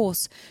of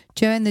course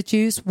Joe and the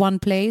Juice, one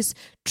place,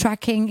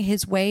 tracking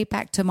his way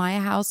back to my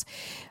house,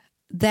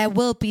 there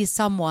will be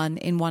someone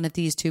in one of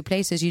these two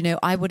places.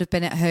 I would have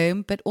been at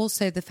home, but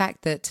also the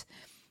fact that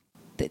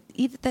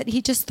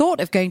he just thought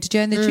of going to Joe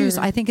and the Juice,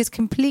 I think is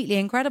completely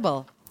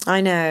incredible.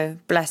 I know,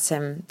 bless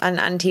him.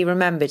 And he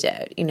remembered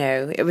it,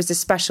 it was a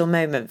special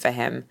moment for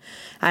him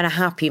and a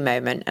happy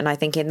moment. And I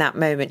think in that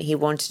moment he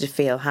wanted to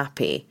feel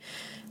happy.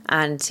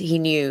 And he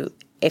knew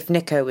if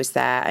Nico was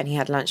there and he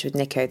had lunch with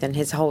Nico, then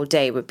his whole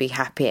day would be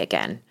happy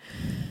again.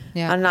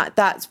 Yeah. And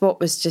that's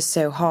what was just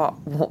so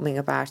heartwarming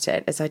about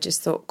it, is I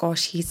just thought,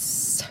 gosh, he's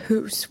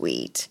so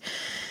sweet.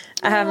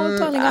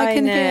 Darling, I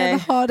can hear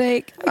the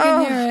heartache. I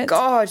can hear it.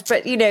 God.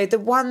 But, the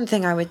one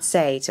thing I would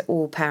say to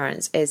all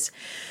parents is,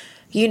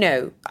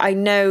 I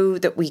know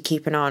that we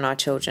keep an eye on our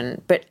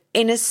children, but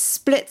in a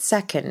split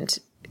second,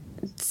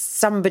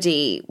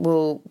 somebody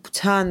will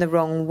turn the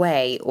wrong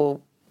way,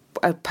 or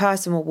a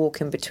person will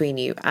walk in between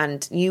you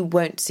and you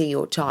won't see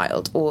your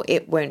child, or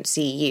it won't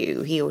see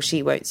you, he or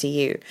she won't see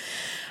you.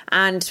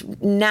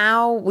 And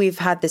now we've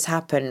had this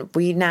happen.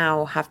 We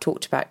now have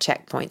talked about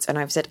checkpoints, and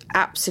I've said,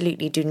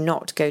 absolutely do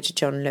not go to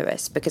John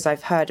Lewis, because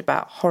I've heard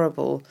about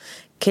horrible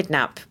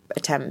kidnap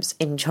attempts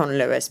in John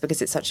Lewis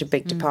because it's such a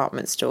big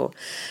department store.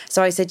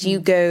 So I said, you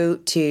go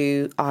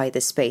to either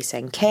Space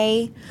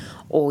NK,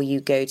 or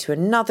you go to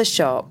another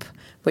shop,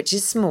 which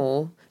is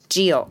small.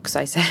 Geox,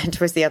 I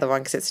said, was the other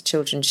one, because it's a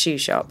children's shoe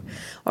shop,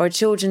 or a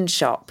children's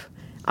shop,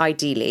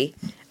 ideally.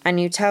 And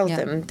you tell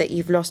them that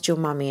you've lost your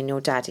mummy and your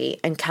daddy,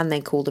 and can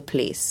they call the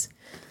police?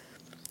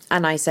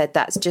 And I said,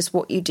 that's just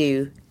what you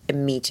do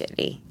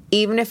immediately.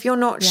 Even if you're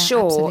not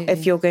sure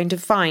if you're going to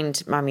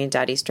find mummy and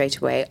daddy straight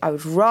away, I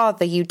would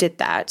rather you did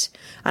that,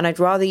 and I'd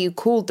rather you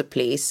called the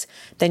police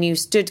than you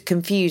stood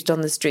confused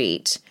on the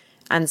street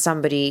and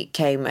somebody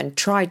came and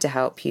tried to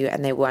help you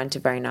and they weren't a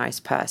very nice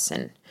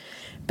person.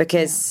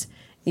 Because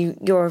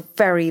you're a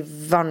very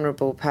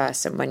vulnerable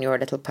person when you're a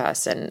little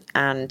person,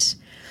 and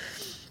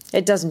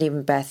it doesn't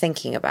even bear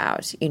thinking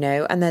about,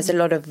 and there's a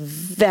lot of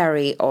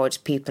very odd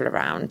people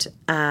around,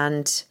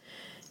 and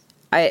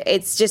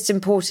it's just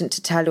important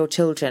to tell your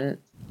children,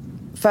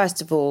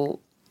 first of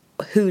all,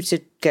 who to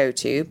go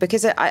to,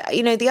 because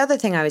the other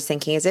thing I was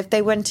thinking is if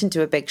they went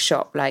into a big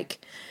shop like,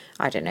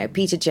 I don't know,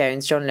 Peter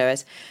Jones, John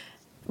Lewis,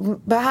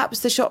 perhaps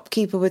the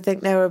shopkeeper would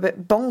think they were a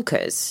bit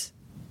bonkers.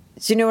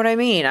 Do you know what I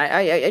mean?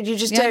 You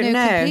just don't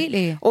know.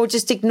 Completely. Or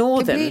just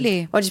ignore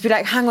them. Or just be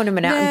like, hang on a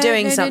minute, I'm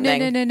doing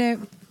something. No.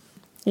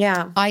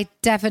 Yeah. I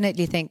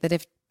definitely think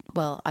that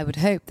I would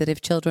hope that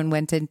if children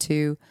went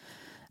into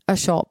a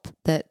shop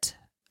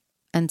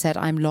and said,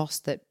 I'm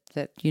lost, that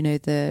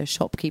the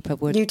shopkeeper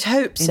would You'd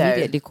hope so.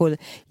 Immediately call it.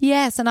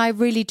 Yes, and I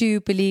really do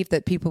believe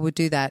that people would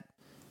do that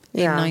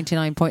in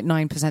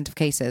 99.9% of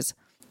cases.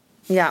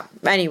 Yeah.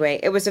 Anyway,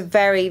 it was a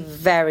very,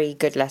 very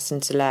good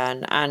lesson to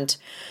learn, and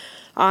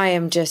I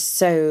am just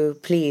so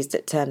pleased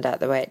it turned out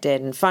the way it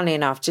did. And funnily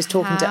enough, just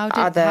talking to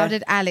other...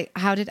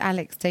 How did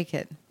Alex take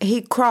it?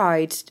 He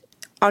cried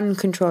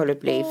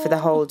uncontrollably for the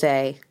whole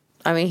day.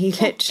 I mean, he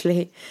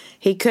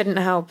couldn't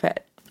help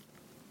it.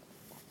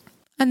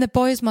 And the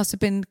boys must have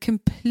been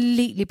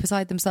completely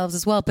beside themselves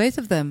as well, both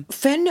of them.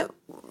 Finn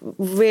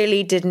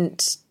really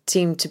didn't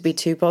seem to be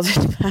too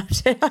bothered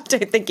about it. I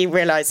don't think he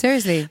realised.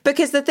 Seriously?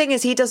 Because the thing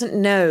is, he doesn't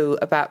know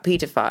about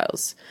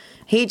paedophiles.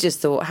 He just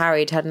thought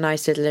Harry had a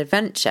nice little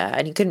adventure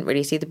and he couldn't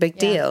really see the big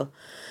deal.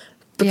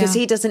 Because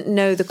he doesn't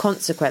know the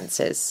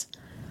consequences.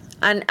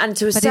 And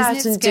to a But certain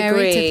isn't it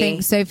scary degree, to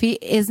think, Sophie,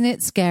 isn't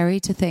it scary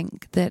to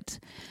think that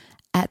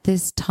at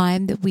this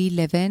time that we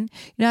live in,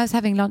 I was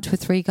having lunch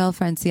with 3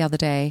 girlfriends the other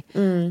day.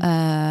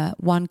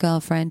 One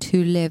girlfriend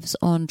who lives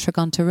on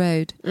Tregunta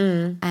Road,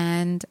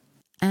 and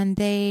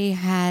they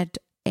had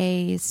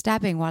a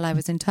stabbing while I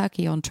was in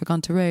Turkey on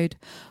Tregunta Road,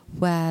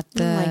 where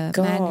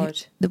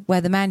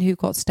the man who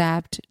got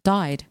stabbed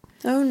died.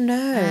 Oh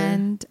no!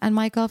 And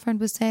my girlfriend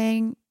was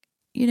saying,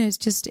 it's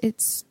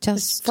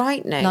just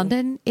frightening.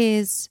 London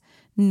is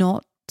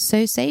not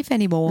so safe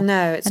anymore.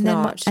 No, it's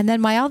not. And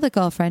then my other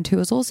girlfriend, who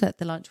was also at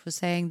the lunch, was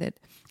saying that,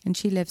 and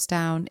she lives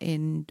down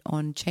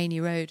on Cheney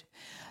Road,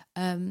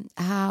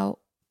 how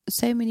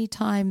so many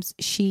times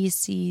she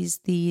sees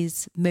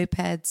these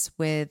mopeds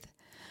with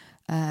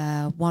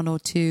 1 or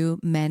 2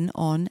 men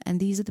on, and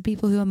these are the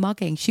people who are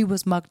mugging. She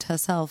was mugged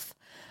herself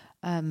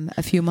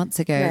a few months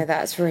ago. No,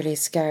 that's really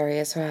scary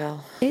as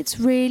well. It's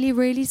really,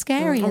 really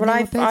scary. Well,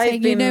 I've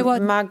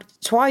been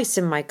mugged twice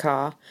in my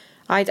car.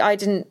 I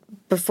didn't,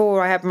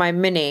 before I had my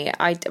Mini,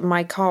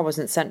 my car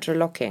wasn't central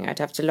locking. I'd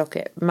have to lock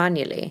it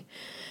manually.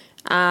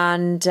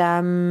 And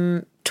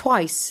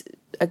twice,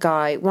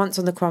 once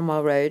on the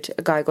Cromwell Road,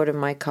 a guy got in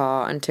my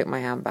car and took my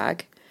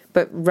handbag,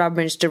 but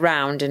rummaged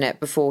around in it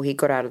before he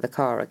got out of the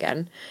car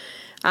again.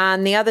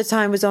 And the other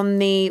time was on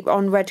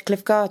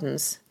Redcliffe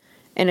Gardens.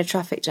 In a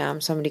traffic jam,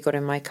 somebody got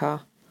in my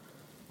car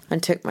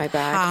and took my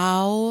bag.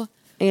 How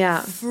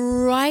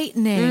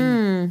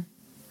frightening.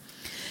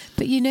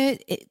 But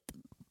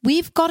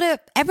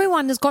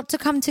everyone has got to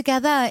come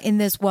together in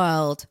this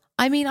world.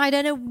 I mean, I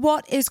don't know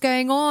what is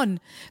going on,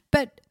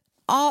 but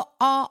our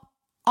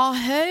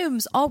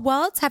homes, our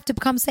worlds have to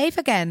become safe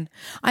again.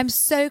 I'm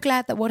so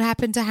glad that what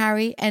happened to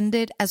Harry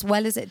ended as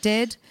well as it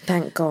did.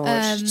 Thank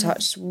God.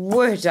 Touch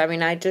wood. I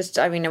mean,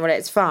 well,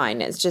 it's fine.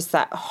 It's just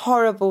that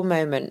horrible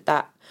moment,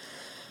 that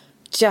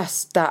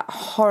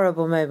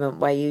horrible moment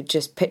where you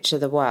just picture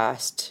the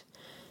worst.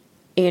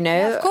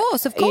 Yeah, of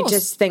course. You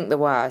just think the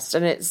worst,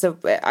 and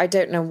I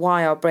don't know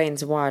why our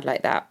brains are wired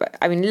like that. But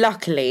I mean,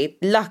 luckily,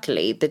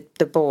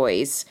 the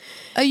boys.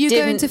 Oh, you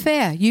go into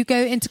fear. You go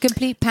into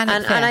complete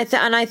panic.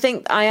 And I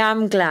think I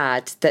am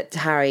glad that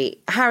Harry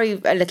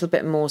a little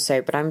bit more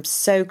so, but I'm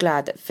so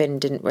glad that Finn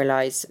didn't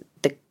realise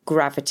the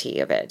gravity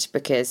of it,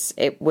 because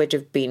it would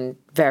have been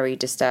very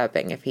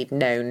disturbing if he'd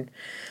known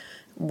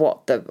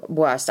what the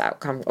worst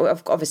outcome.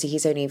 Obviously,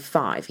 he's only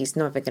 5. He's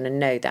never going to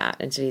know that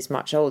until he's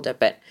much older.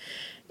 But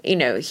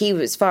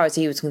as far as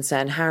he was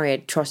concerned, Harry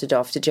had trotted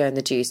off to Joe and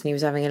the Juice, and he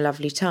was having a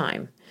lovely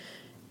time.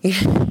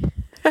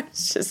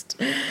 It's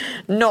just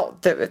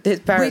not that his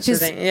parents were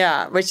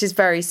thinking, which is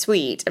very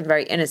sweet and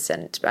very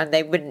innocent, and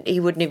it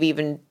wouldn't have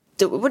even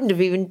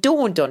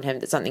dawned on him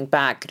that something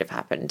bad could have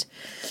happened.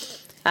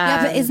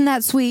 But isn't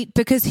that sweet?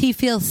 Because he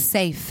feels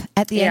safe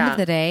at the end of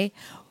the day.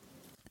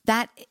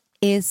 That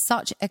is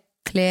such a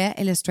clear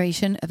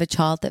illustration of a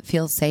child that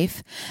feels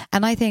safe.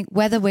 And I think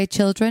whether we're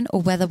children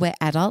or whether we're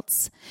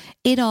adults,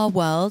 in our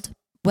world,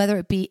 whether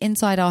it be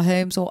inside our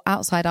homes or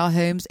outside our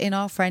homes, in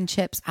our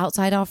friendships,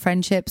 outside our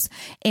friendships,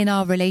 in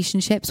our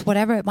relationships,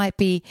 whatever it might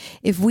be,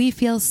 if we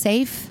feel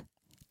safe,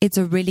 it's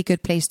a really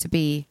good place to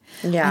be.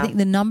 Yeah. I think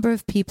the number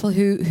of people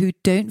who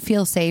don't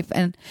feel safe,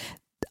 and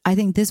I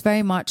think this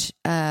very much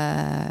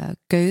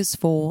goes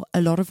for a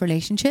lot of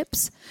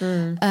relationships.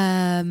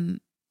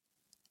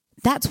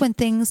 That's when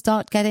things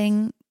start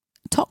getting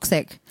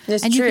toxic.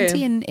 It's and true. You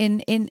can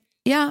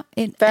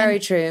see very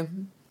true.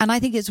 And I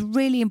think it's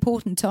really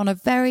important to, on a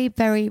very,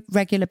 very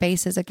regular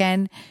basis,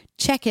 again,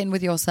 check in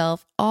with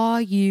yourself.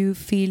 Are you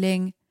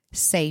feeling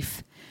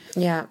safe?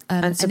 Yeah,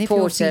 and supportive, and if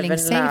you're feeling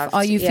safe, loved.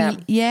 are you yeah.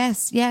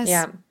 Yes.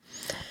 Yeah.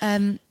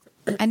 And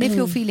if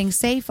you're feeling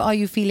safe, are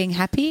you feeling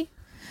happy?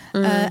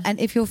 And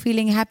if you're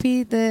feeling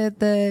happy,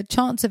 the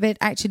chance of it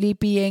actually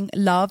being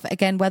love,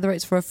 again, whether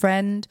it's for a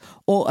friend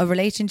or a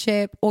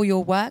relationship or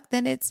your work,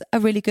 then it's a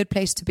really good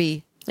place to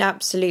be.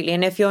 Absolutely.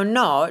 And if you're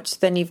not,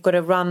 then you've got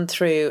to run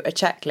through a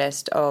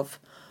checklist of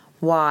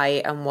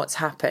why and what's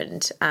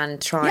happened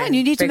and try and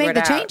you need to make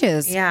the out.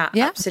 Changes. Yeah,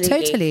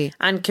 absolutely. Totally.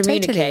 And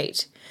communicate.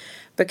 Totally.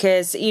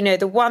 Because,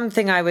 the one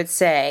thing I would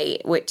say,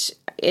 which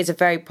is a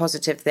very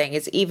positive thing,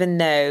 is even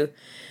though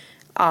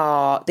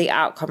the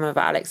outcome of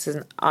Alex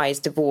and I's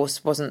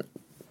divorce wasn't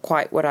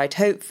quite what I'd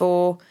hoped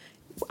for,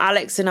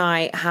 Alex and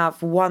I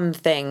have one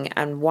thing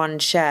and one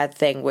shared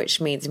thing which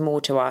means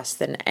more to us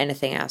than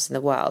anything else in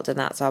the world, and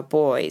that's our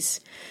boys.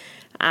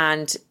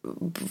 And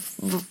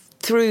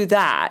through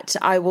that,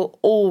 I will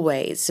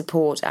always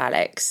support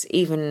Alex,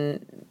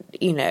 even,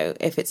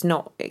 if it's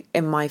not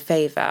in my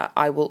favour,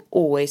 I will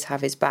always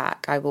have his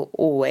back. I will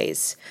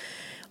always,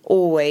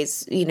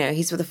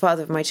 he's the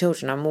father of my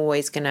children. I'm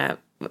always going to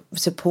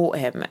support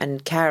him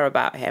and care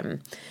about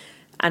him.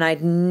 And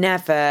I'd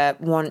never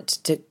want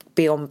to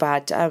be on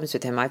bad terms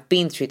with him. I've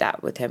been through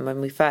that with him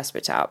when we first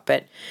split up.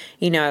 But,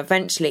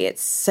 eventually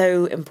it's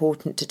so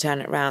important to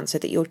turn it around so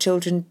that your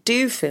children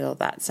do feel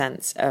that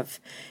sense of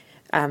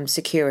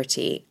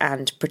security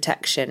and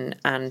protection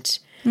and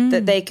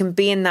that they can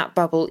be in that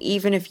bubble,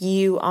 even if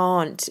you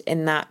aren't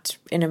in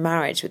a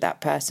marriage with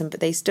that person, but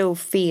they still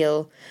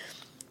feel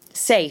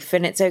safe.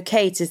 And it's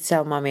okay to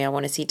tell mummy I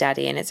want to see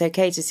daddy, and it's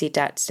okay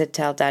to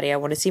tell daddy I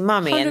want to see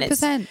mummy.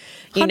 100%.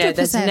 And it's,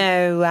 there's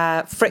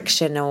no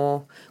friction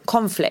or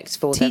conflict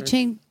for them.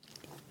 Teaching,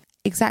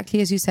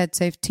 exactly as you said,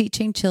 so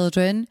teaching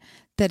children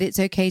that it's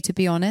okay to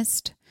be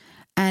honest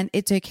and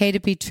it's okay to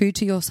be true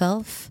to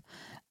yourself.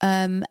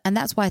 And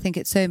that's why I think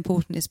it's so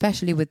important,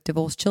 especially with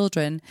divorced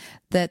children,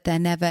 that there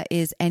never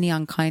is any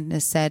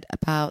unkindness said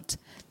about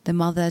the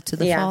mother to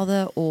the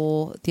father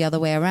or the other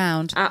way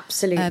around.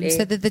 Absolutely.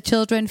 So that the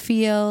children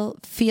feel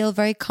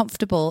very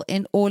comfortable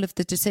in all of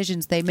the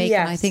decisions they make.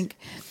 Yes. And I think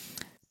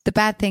the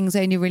bad things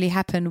only really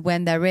happen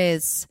when there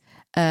is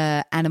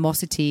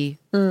animosity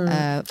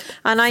and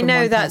I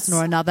know that's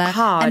or another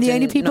hard, and the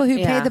only people who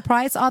pay the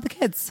price are the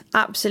kids.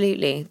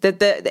 Absolutely.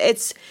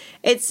 It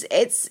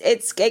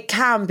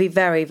can be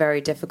very, very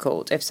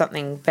difficult if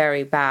something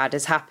very bad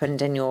has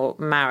happened in your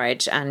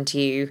marriage and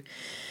you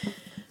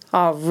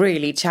are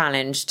really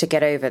challenged to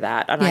get over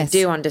that. And I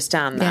do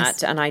understand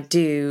that. And I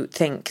do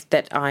think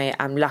that I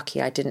am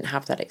lucky I didn't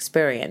have that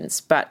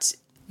experience. But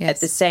at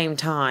the same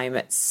time,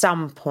 at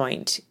some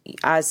point,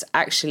 as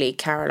actually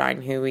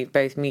Caroline, who we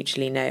both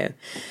mutually know,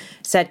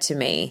 said to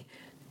me,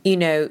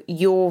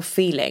 your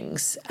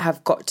feelings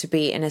have got to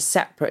be in a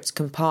separate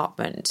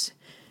compartment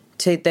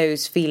to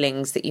those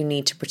feelings that you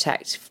need to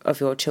protect of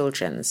your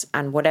children's,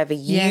 and whatever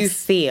you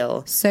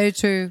feel. So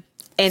true.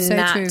 In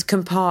that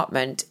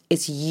compartment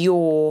is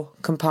your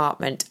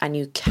compartment, and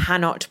you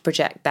cannot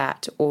project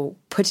that or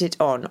put it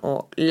on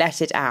or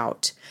let it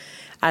out.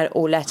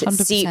 Or let it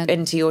 100%. seep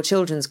into your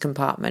children's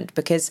compartment,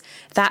 because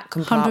that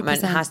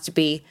compartment 100%. has to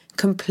be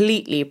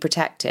completely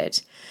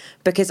protected,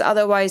 because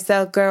otherwise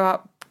they'll grow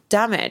up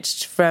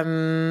damaged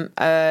from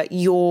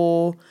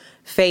your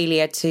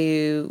failure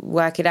to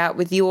work it out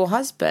with your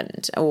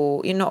husband.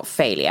 Or you're not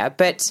failure,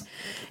 but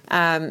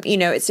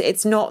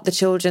it's not the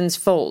children's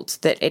fault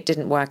that it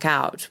didn't work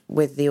out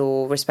with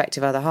your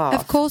respective other half.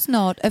 Of course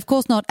not.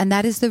 And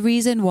that is the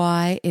reason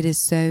why it is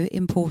so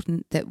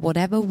important that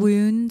whatever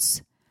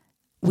wounds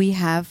we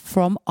have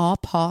from our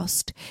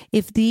past,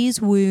 if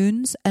these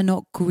wounds are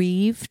not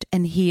grieved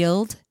and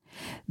healed,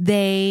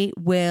 they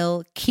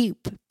will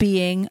keep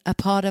being a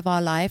part of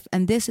our life.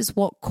 And this is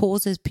what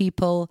causes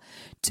people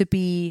to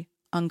be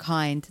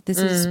unkind. This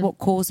is what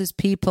causes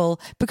people,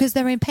 because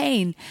they're in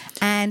pain,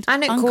 and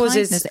it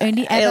causes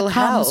only ever comes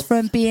health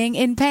from being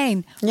in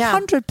pain.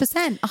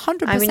 100%.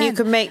 I mean, you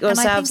can make yourself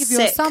and I think if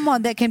you're sick.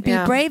 someone that can be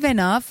brave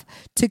enough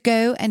to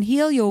go and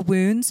heal your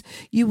wounds,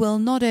 you will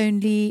not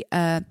only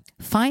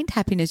find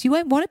happiness, you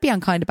won't want to be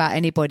unkind about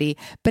anybody,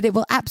 but it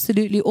will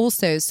absolutely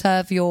also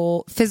serve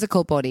your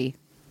physical body.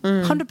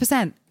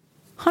 100%.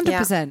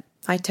 Yeah,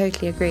 I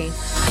totally agree.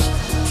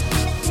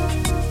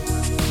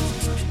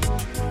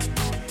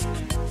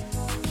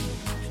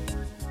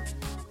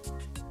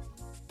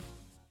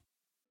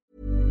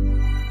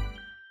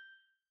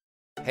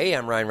 Hey,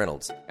 I'm Ryan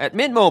Reynolds. At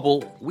Mint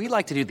Mobile, we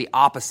like to do the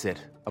opposite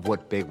of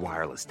what Big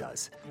Wireless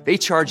does. They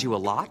charge you a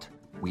lot,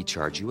 we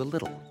charge you a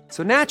little.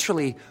 So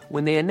naturally,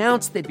 when they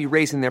announced they'd be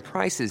raising their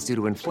prices due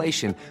to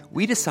inflation,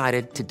 we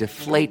decided to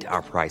deflate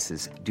our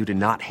prices due to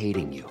not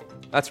hating you.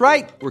 That's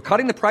right. We're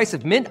cutting the price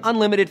of Mint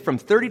Unlimited from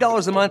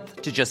 $30 a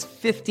month to just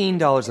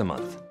 $15 a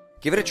month.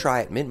 Give it a try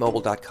at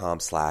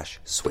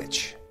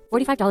mintmobile.com/switch.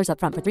 $45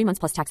 up front for 3 months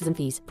plus taxes and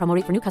fees. Promo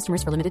rate for new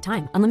customers for limited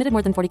time. Unlimited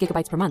more than 40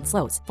 gigabytes per month.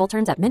 Slows full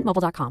terms at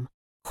mintmobile.com.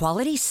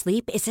 Quality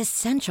sleep is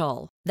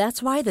essential.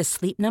 That's why the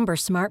Sleep Number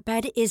Smart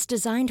Bed is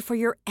designed for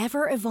your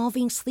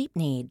ever-evolving sleep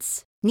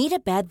needs. Need a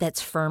bed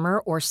that's firmer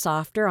or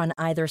softer on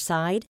either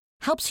side?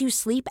 Helps you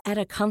sleep at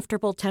a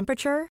comfortable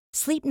temperature?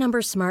 Sleep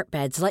Number Smart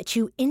Beds let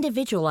you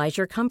individualize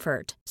your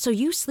comfort, so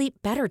you sleep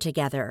better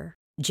together.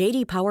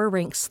 J.D. Power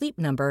ranks Sleep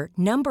Number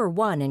number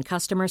 1 in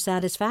customer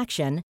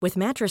satisfaction with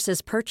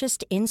mattresses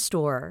purchased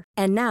in-store.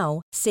 And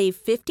now, save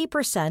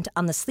 50%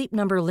 on the Sleep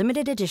Number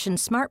Limited Edition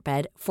Smart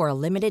Bed for a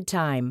limited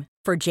time.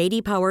 For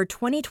J.D. Power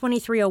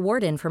 2023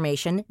 award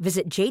information,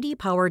 visit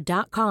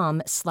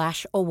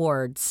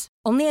jdpower.com/awards.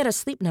 Only at a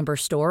Sleep Number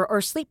store or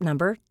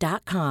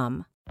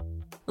sleepnumber.com.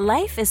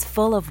 Life is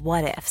full of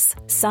what-ifs.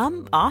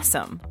 Some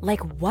awesome,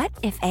 like what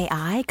if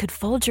AI could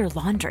fold your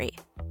laundry?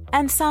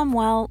 And some,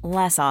 well,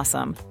 less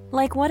awesome,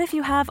 like what if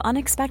you have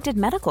unexpected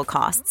medical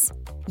costs?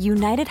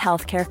 United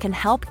Healthcare can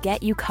help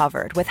get you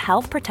covered with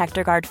Health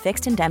Protector Guard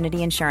fixed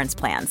indemnity insurance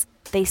plans.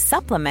 They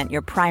supplement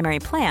your primary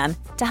plan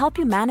to help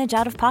you manage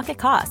out-of-pocket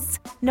costs.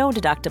 No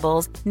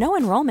deductibles, no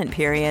enrollment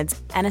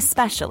periods, and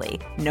especially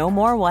no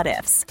more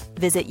what-ifs.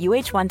 Visit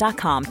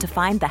uh1.com to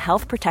find the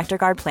Health Protector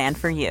Guard plan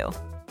for you.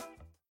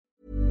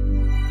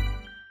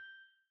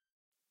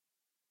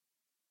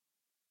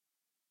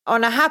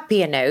 On a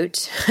happier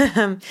note,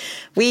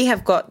 we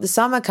have got the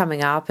summer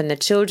coming up, and the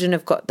children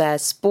have got their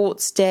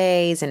sports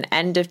days and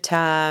end of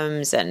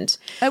terms, and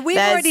we've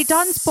already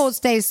done sports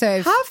days.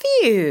 So have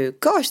you?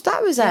 Gosh,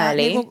 that was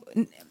early.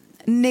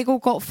 Nigel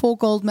got 4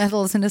 gold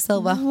medals and a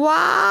silver.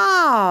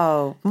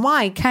 Wow.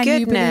 My Can goodness.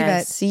 you believe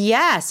it?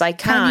 Yes, I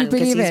can,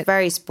 because he's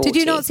very sporty. Did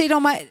you not see it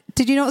on my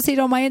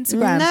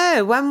Instagram?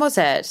 No, when was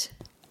it?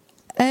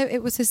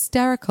 It was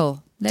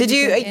hysterical. Did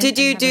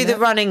you do the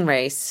running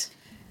race?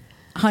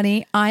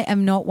 Honey, I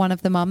am not one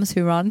of the mums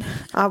who run.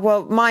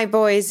 Well, my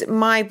boys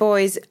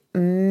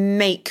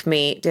make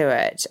me do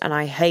it, and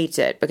I hate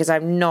it because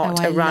I'm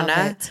not a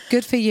runner.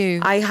 Good for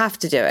you. I have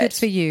to do it. Good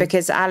for you.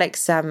 Because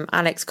Alex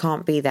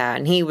can't be there,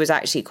 and he was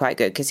actually quite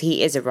good because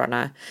he is a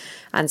runner,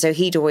 and so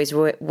he'd always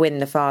win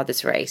the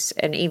farthest race.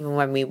 And even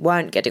when we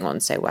weren't getting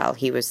on so well,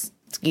 he was.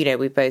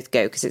 We both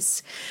go because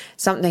it's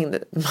something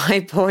that my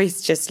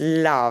boys just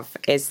love.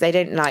 Is they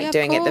don't like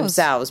doing it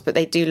themselves, but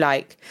they do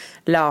like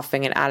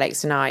laughing at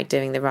Alex and I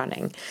doing the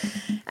running.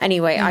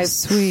 Anyway, I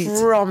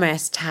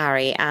promised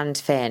Harry and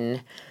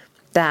Finn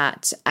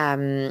that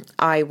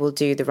I will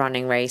do the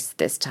running race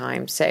this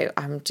time. So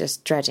I'm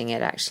just dreading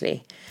it,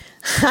 actually.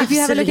 If you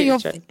have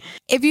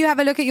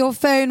a look at your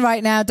phone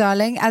right now,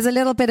 darling, as a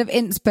little bit of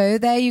inspo,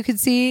 there you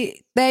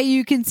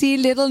can see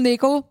little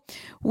Nigel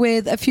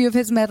with a few of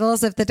his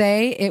medals of the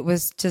day. It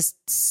was just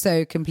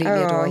so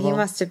completely adorable. He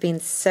must have been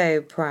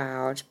so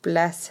proud.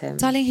 Bless him.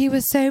 Darling, he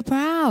was so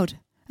proud.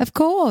 Of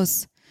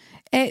course.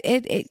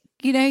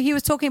 He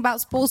was talking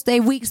about Sports Day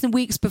weeks and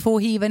weeks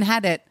before he even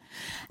had it.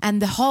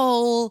 And the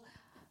whole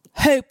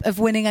hope of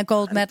winning a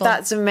gold medal.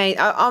 That's amazing.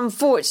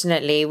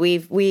 Unfortunately,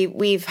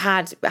 we've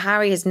had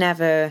Harry has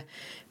never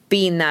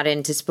been that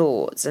into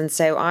sports, and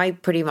so I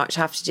pretty much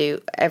have to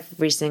do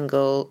every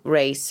single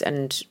race,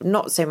 and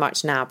not so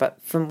much now, but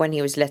from when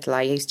he was little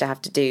I used to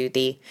have to do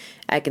the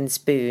egg and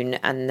spoon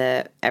and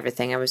the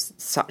everything. I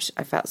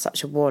felt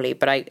such a wally,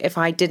 but if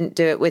I didn't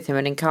do it with him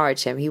and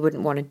encourage him, he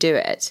wouldn't want to do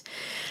it.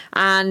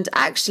 And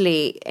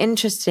actually,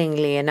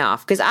 interestingly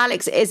enough, because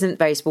Alex isn't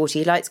very sporty,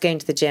 he likes going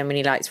to the gym and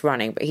he likes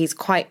running, but he's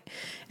quite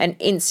an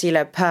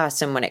insular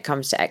person when it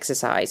comes to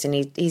exercise, and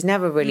he's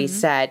never really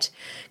said,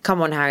 come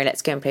on Harry,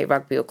 let's go and play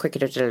rugby or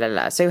cricket or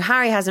da-da-da-da. So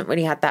Harry hasn't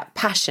really had that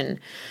passion.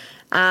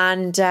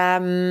 And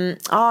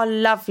our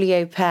lovely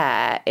au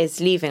pair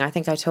is leaving, I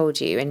think I told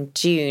you, in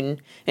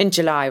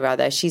July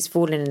rather. She's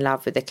fallen in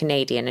love with a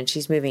Canadian and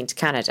she's moving to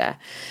Canada.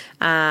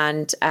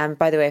 And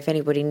by the way, if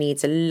anybody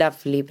needs a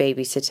lovely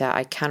babysitter,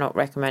 I cannot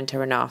recommend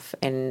her enough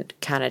in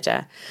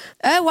Canada.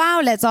 Oh,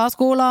 wow. Let's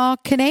ask all our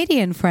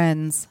Canadian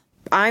friends.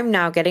 I'm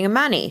now getting a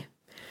Manny.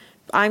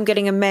 I'm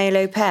getting a male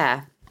au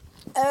pair.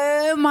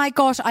 Oh my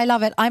gosh, I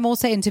love it. I'm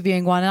also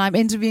interviewing one, and I'm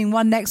interviewing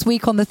one next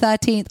week on the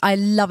 13th. I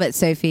love it,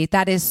 Sophie.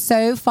 That is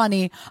so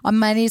funny. Our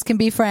Mannies can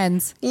be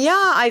friends.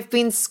 Yeah, I've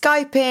been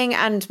Skyping,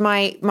 and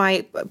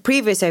my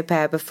previous au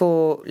pair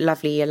before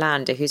lovely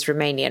Yolanda, who's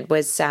Romanian,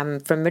 was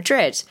from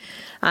Madrid.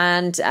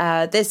 And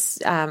this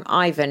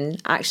Ivan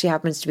actually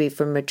happens to be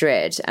from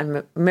Madrid,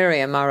 and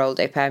Miriam, our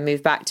old au pair,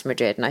 moved back to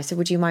Madrid. And I said,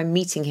 would you mind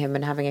meeting him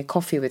and having a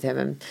coffee with him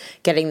and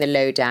getting the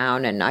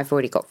lowdown? And I've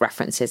already got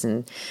references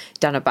and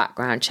done a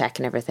background check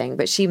and everything.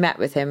 But she met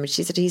with him and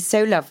she said, he's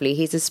so lovely.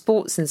 He's a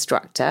sports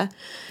instructor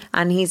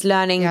and he's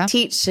learning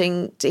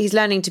he's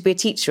learning to be a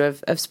teacher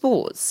of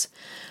sports.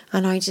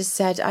 And I just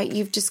said,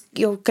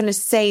 you're going to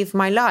save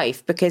my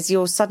life, because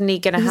you're suddenly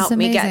going to help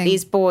me get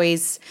these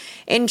boys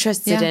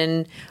interested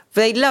in,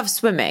 they love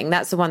swimming.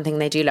 That's the one thing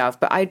they do love.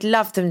 But I'd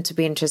love them to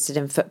be interested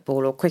in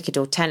football or cricket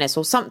or tennis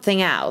or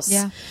something else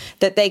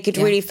that they could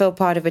really feel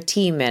part of a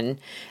team in.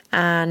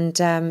 And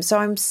so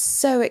I'm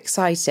so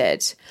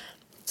excited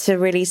to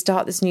really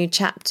start this new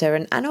chapter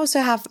and also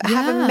have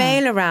a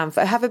male around,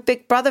 have a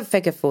big brother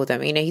figure for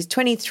them. You know, he's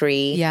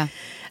 23. Yeah.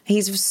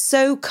 He's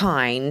so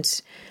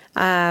kind.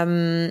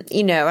 And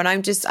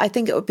I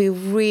think it would be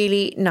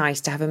really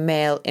nice to have a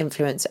male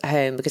influence at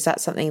home, because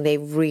that's something they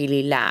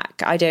really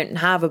lack. I don't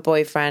have a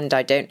boyfriend.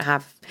 I don't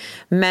have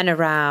men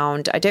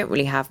around. I don't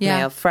really have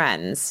male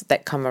friends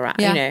that come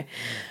around, you know.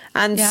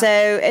 And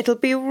so it'll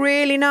be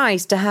really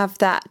nice to have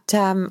that.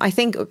 I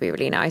think it would be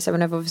really nice. I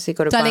mean, I've obviously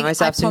got to buy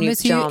myself some new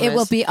pajamas. It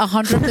will be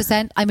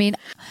 100%. I mean,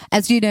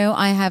 as you know,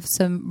 I have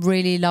some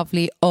really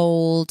lovely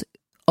old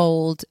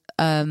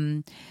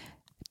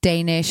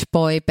Danish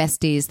boy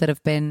besties that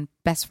have been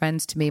best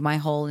friends to me my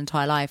whole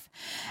entire life.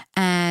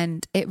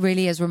 And it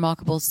really is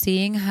remarkable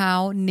seeing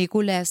how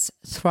Nicolas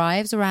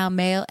thrives around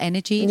male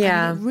energy.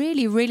 Yeah. I mean, it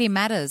really, really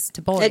matters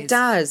to boys. It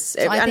does.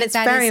 So and it's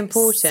very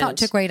important.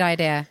 Such a great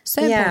idea.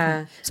 So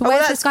important. So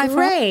where's this guy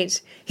great.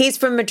 From? He's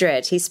from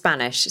Madrid. He's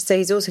Spanish. So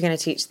he's also going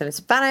to teach them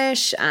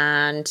Spanish.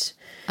 And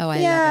love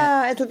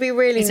it. It'll be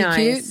really nice.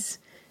 Cute?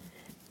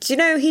 Do you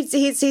know, he's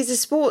a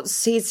sportsman,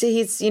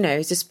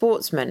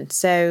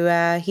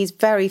 so he's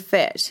very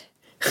fit.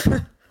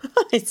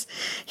 He's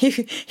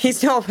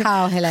not.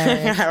 How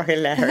hilarious! How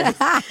hilarious!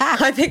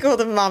 I think all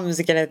the mums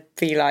are going to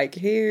be like,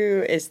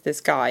 "Who is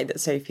this guy that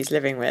Sophie's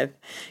living with?"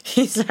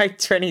 He's like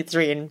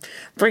 23 and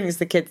brings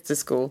the kids to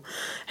school.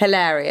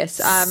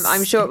 Hilarious!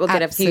 I'm sure it will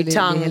get a few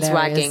tongues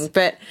wagging,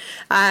 but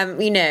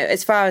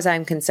as far as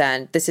I'm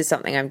concerned, this is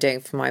something I'm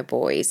doing for my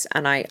boys,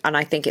 and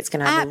I think it's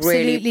going to have a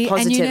really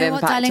positive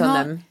impact on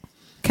them.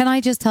 Can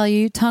I just tell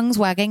you, tongues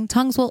wagging,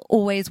 tongues will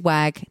always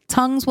wag.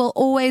 Tongues will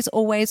always,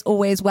 always,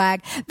 always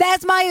wag.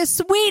 There's my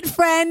sweet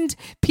friend,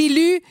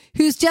 Pilu,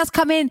 who's just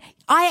come in.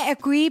 I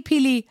agree,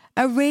 Pili,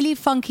 a really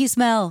funky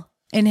smell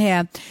in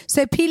here.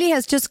 So Pili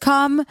has just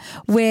come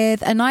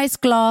with a nice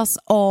glass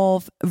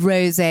of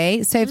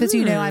rosé. So as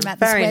you know, I'm at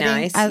this very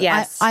wedding. nice.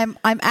 Yes. I'm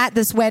at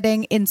this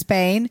wedding in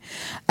Spain.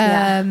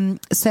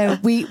 So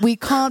we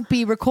can't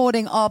be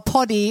recording our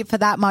poddy for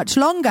that much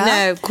longer.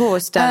 No, of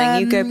course,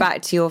 darling. You go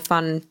back to your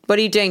fun. What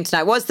are you doing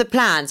tonight? What's the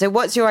plan? So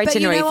what's your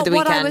itinerary for the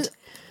weekend?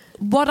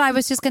 What I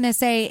was just going to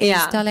say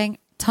is, darling,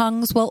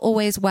 tongues will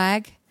always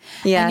wag.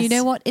 Yes. And you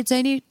know what? It's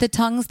only the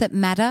tongues that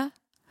matter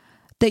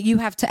that you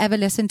have to ever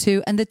listen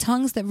to. And the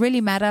tongues that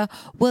really matter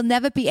will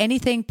never be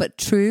anything but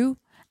true.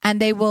 And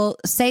they will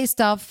say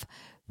stuff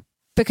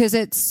because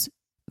it's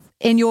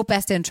in your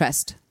best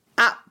interest.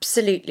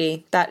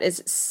 Absolutely. That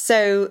is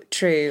so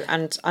true.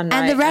 And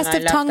the rest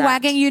of tongue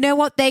wagging, you know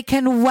what? They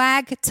can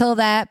wag till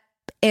their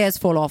ears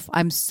fall off.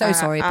 I'm so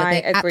sorry, but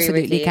they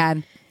absolutely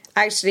can.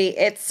 Actually,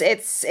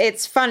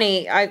 it's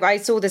funny. I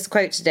saw this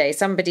quote today.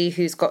 Everybody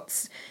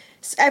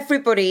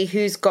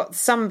who's got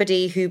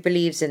somebody who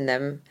believes in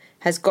them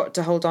has got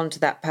to hold on to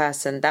that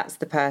person. That's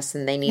the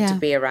person they need to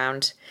be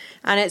around.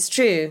 And it's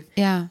true.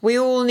 Yeah. We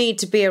all need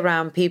to be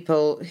around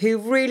people who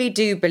really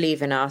do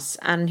believe in us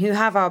and who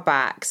have our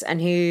backs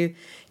and who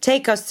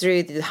take us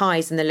through the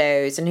highs and the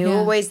lows and who are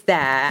always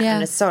there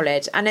and are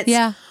solid. And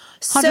it's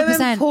so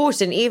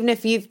important, even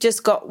if you've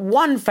just got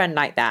one friend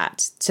like that,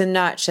 to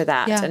nurture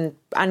that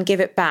and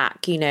give it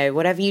back. You know,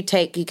 whatever you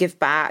take, you give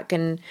back.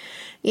 And,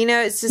 you know,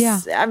 it's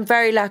just, I'm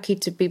very lucky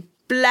to be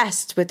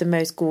blessed with the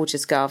most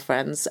gorgeous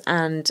girlfriends,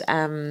 and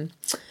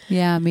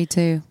me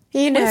too.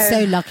 You know, we're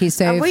so lucky.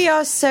 So we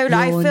are so.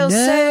 I feel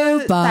so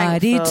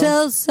nobody thankful.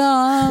 Till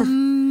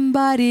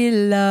somebody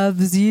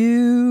loves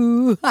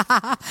you.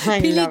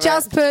 Billy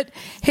just put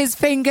his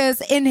fingers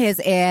in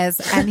his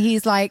ears, and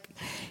he's like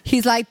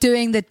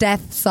doing the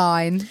death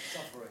sign.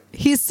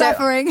 He's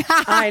suffering.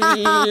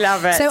 I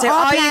love it. So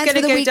are you going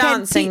to go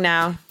dancing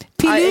now?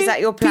 Pilu, is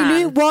that your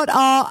plan?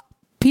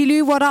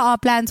 Pilu, what are our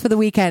plans for the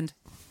weekend?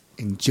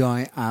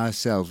 Enjoy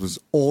ourselves with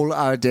all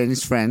our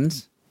Danish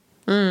friends.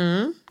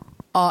 Are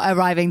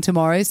arriving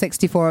tomorrow,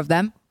 64 of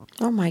them.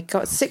 Oh my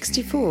God,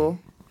 64?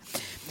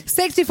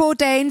 64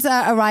 Danes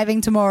are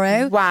arriving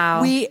tomorrow.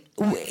 Wow. We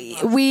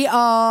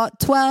are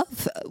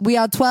 12. We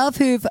are 12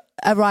 who've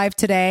arrived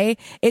today.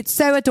 It's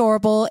so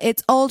adorable.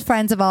 It's old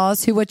friends of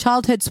ours who were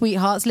childhood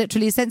sweethearts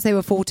literally since they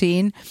were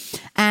 14,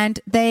 and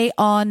they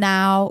are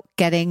now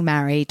getting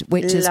married,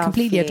 which is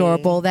completely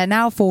adorable. They're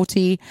now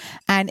 40,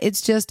 and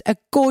it's just a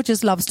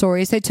gorgeous love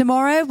story. So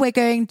tomorrow we're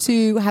going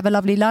to have a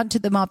lovely lunch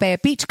at the Marbella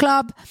Beach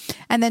Club,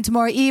 and then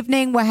tomorrow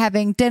evening we're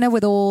having dinner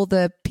with all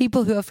the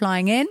people who are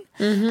flying in,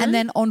 and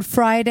then on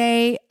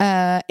Friday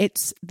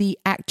it's the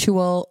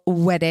actual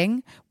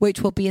wedding,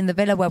 which will be in the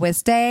villa where we're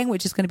staying,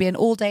 which is going to be an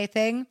all-day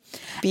thing.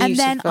 Beautiful. And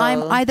then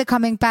I'm either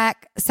coming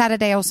back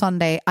Saturday or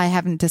Sunday. I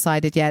haven't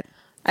decided yet.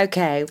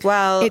 Okay,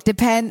 well, it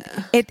depends.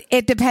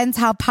 It depends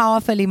how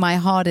powerfully my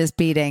heart is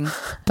beating.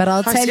 But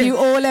I'll tell you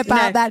all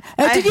about that.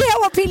 Oh, did you hear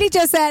what Pili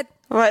just said?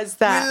 What's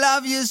that? We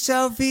love you,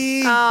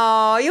 Sophie.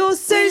 Oh, you're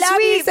so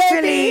sweet,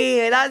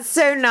 Pili. That's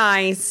so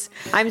nice.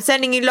 I'm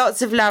sending you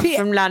lots of love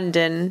from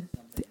London.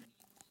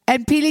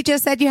 And Pili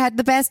just said you had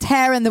the best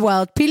hair in the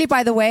world. Pili,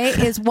 by the way,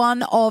 is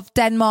one of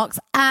Denmark's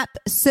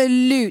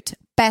absolute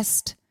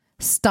best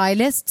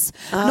stylists.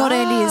 Not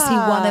only is he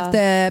one of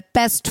the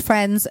best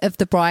friends of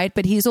the bride,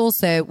 but he's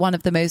also one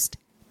of the most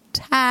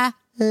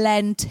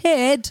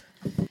talented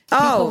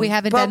people we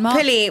have in Denmark.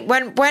 Pili,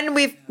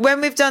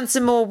 when we've done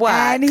some more work,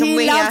 and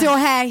he loves your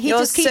hair. He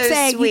just keeps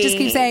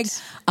saying,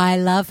 I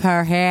love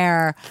her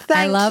hair.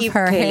 I love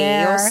her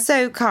hair. You're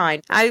so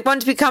kind. I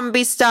want to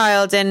be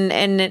styled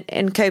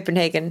in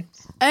Copenhagen.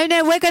 Oh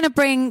no, we're going to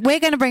bring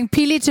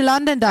Pili to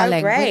London,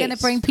 darling. We're going to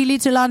bring Pili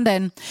to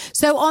London.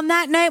 So on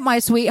that note, my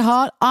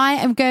sweetheart, I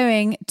am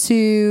going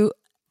to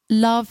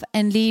love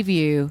and leave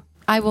you.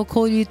 I will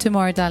call you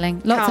tomorrow,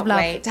 darling. Lots of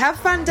love. Can't wait. Have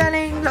fun,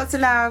 darling. Lots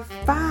of love.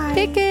 Bye.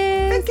 Big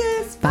kiss. Big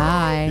kiss.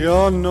 Bye.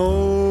 You're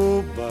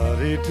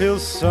nobody till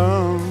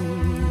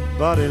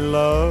somebody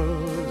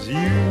loves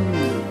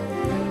you.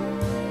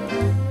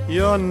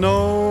 You're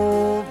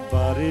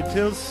nobody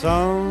till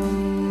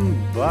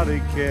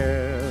somebody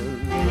cares.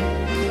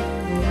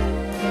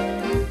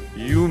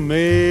 You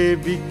may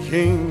be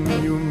king,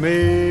 you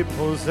may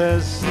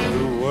possess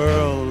the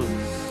world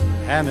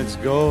and its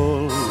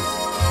gold,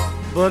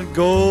 but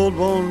gold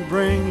won't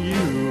bring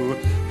you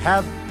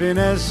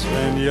happiness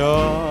when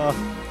you're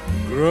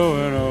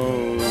growing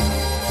old.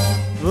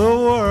 The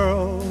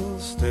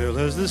world still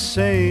is the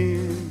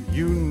same,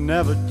 you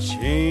never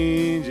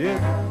change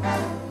it.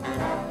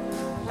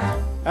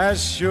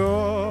 As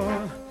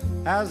sure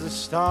as the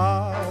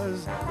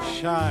stars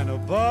shine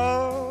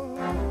above,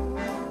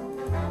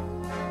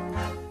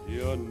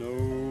 you're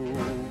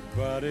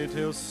nobody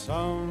till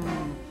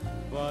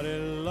somebody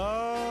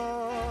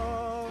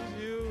loves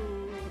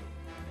you.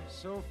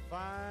 So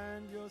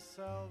find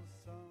yourself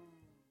some.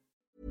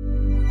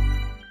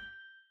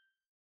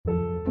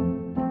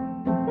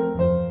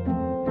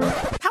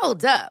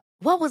 Hold up.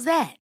 What was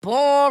that?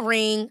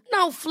 Boring.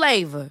 No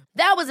flavor.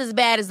 That was as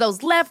bad as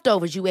those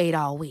leftovers you ate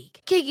all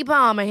week. Keke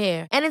Palmer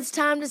here, and it's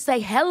time to say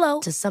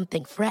hello to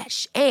something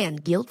fresh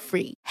and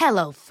guilt-free.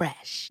 Hello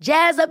Fresh.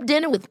 Jazz up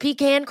dinner with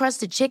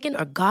pecan-crusted chicken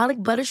or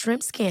garlic butter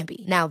shrimp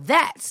scampi. Now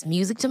that's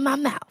music to my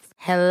mouth.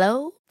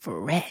 Hello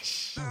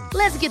Fresh.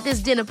 Let's get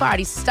this dinner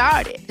party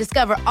started.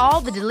 Discover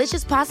all the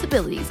delicious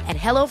possibilities at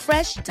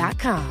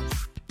HelloFresh.com.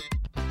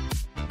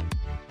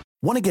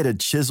 Want to get a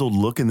chiseled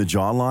look in the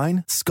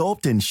jawline?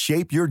 Sculpt and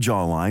shape your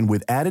jawline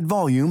with added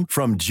volume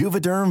from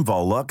Juvederm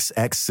Volux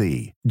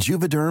XC.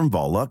 Juvederm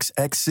Volux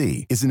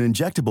XC is an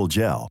injectable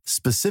gel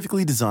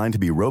specifically designed to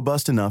be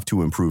robust enough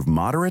to improve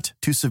moderate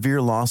to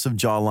severe loss of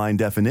jawline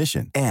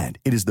definition. And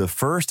it is the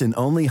first and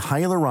only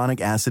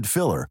hyaluronic acid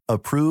filler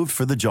approved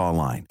for the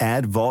jawline.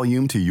 Add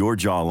volume to your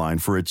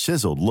jawline for a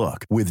chiseled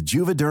look with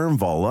Juvederm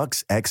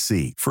Volux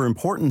XC. For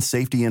important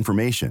safety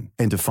information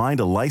and to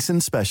find a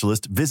licensed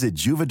specialist, visit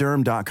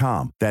Juvederm.com.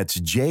 That's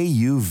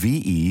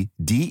Juvederm.com.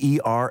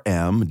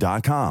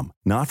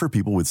 Not for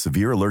people with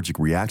severe allergic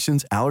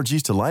reactions,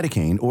 allergies to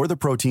lidocaine, or the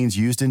proteins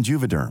used in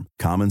Juvederm.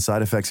 Common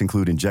side effects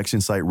include injection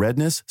site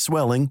redness,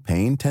 swelling,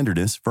 pain,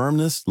 tenderness,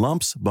 firmness,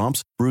 lumps,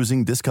 bumps,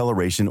 bruising,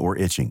 discoloration, or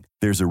itching.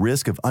 There's a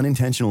risk of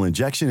unintentional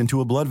injection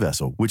into a blood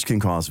vessel, which can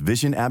cause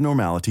vision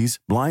abnormalities,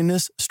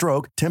 blindness,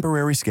 stroke,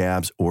 temporary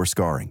scabs, or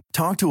scarring.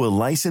 Talk to a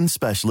licensed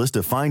specialist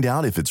to find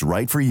out if it's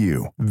right for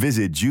you.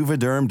 Visit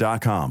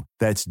Juvederm.com.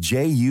 That's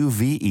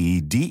Juvederm.com.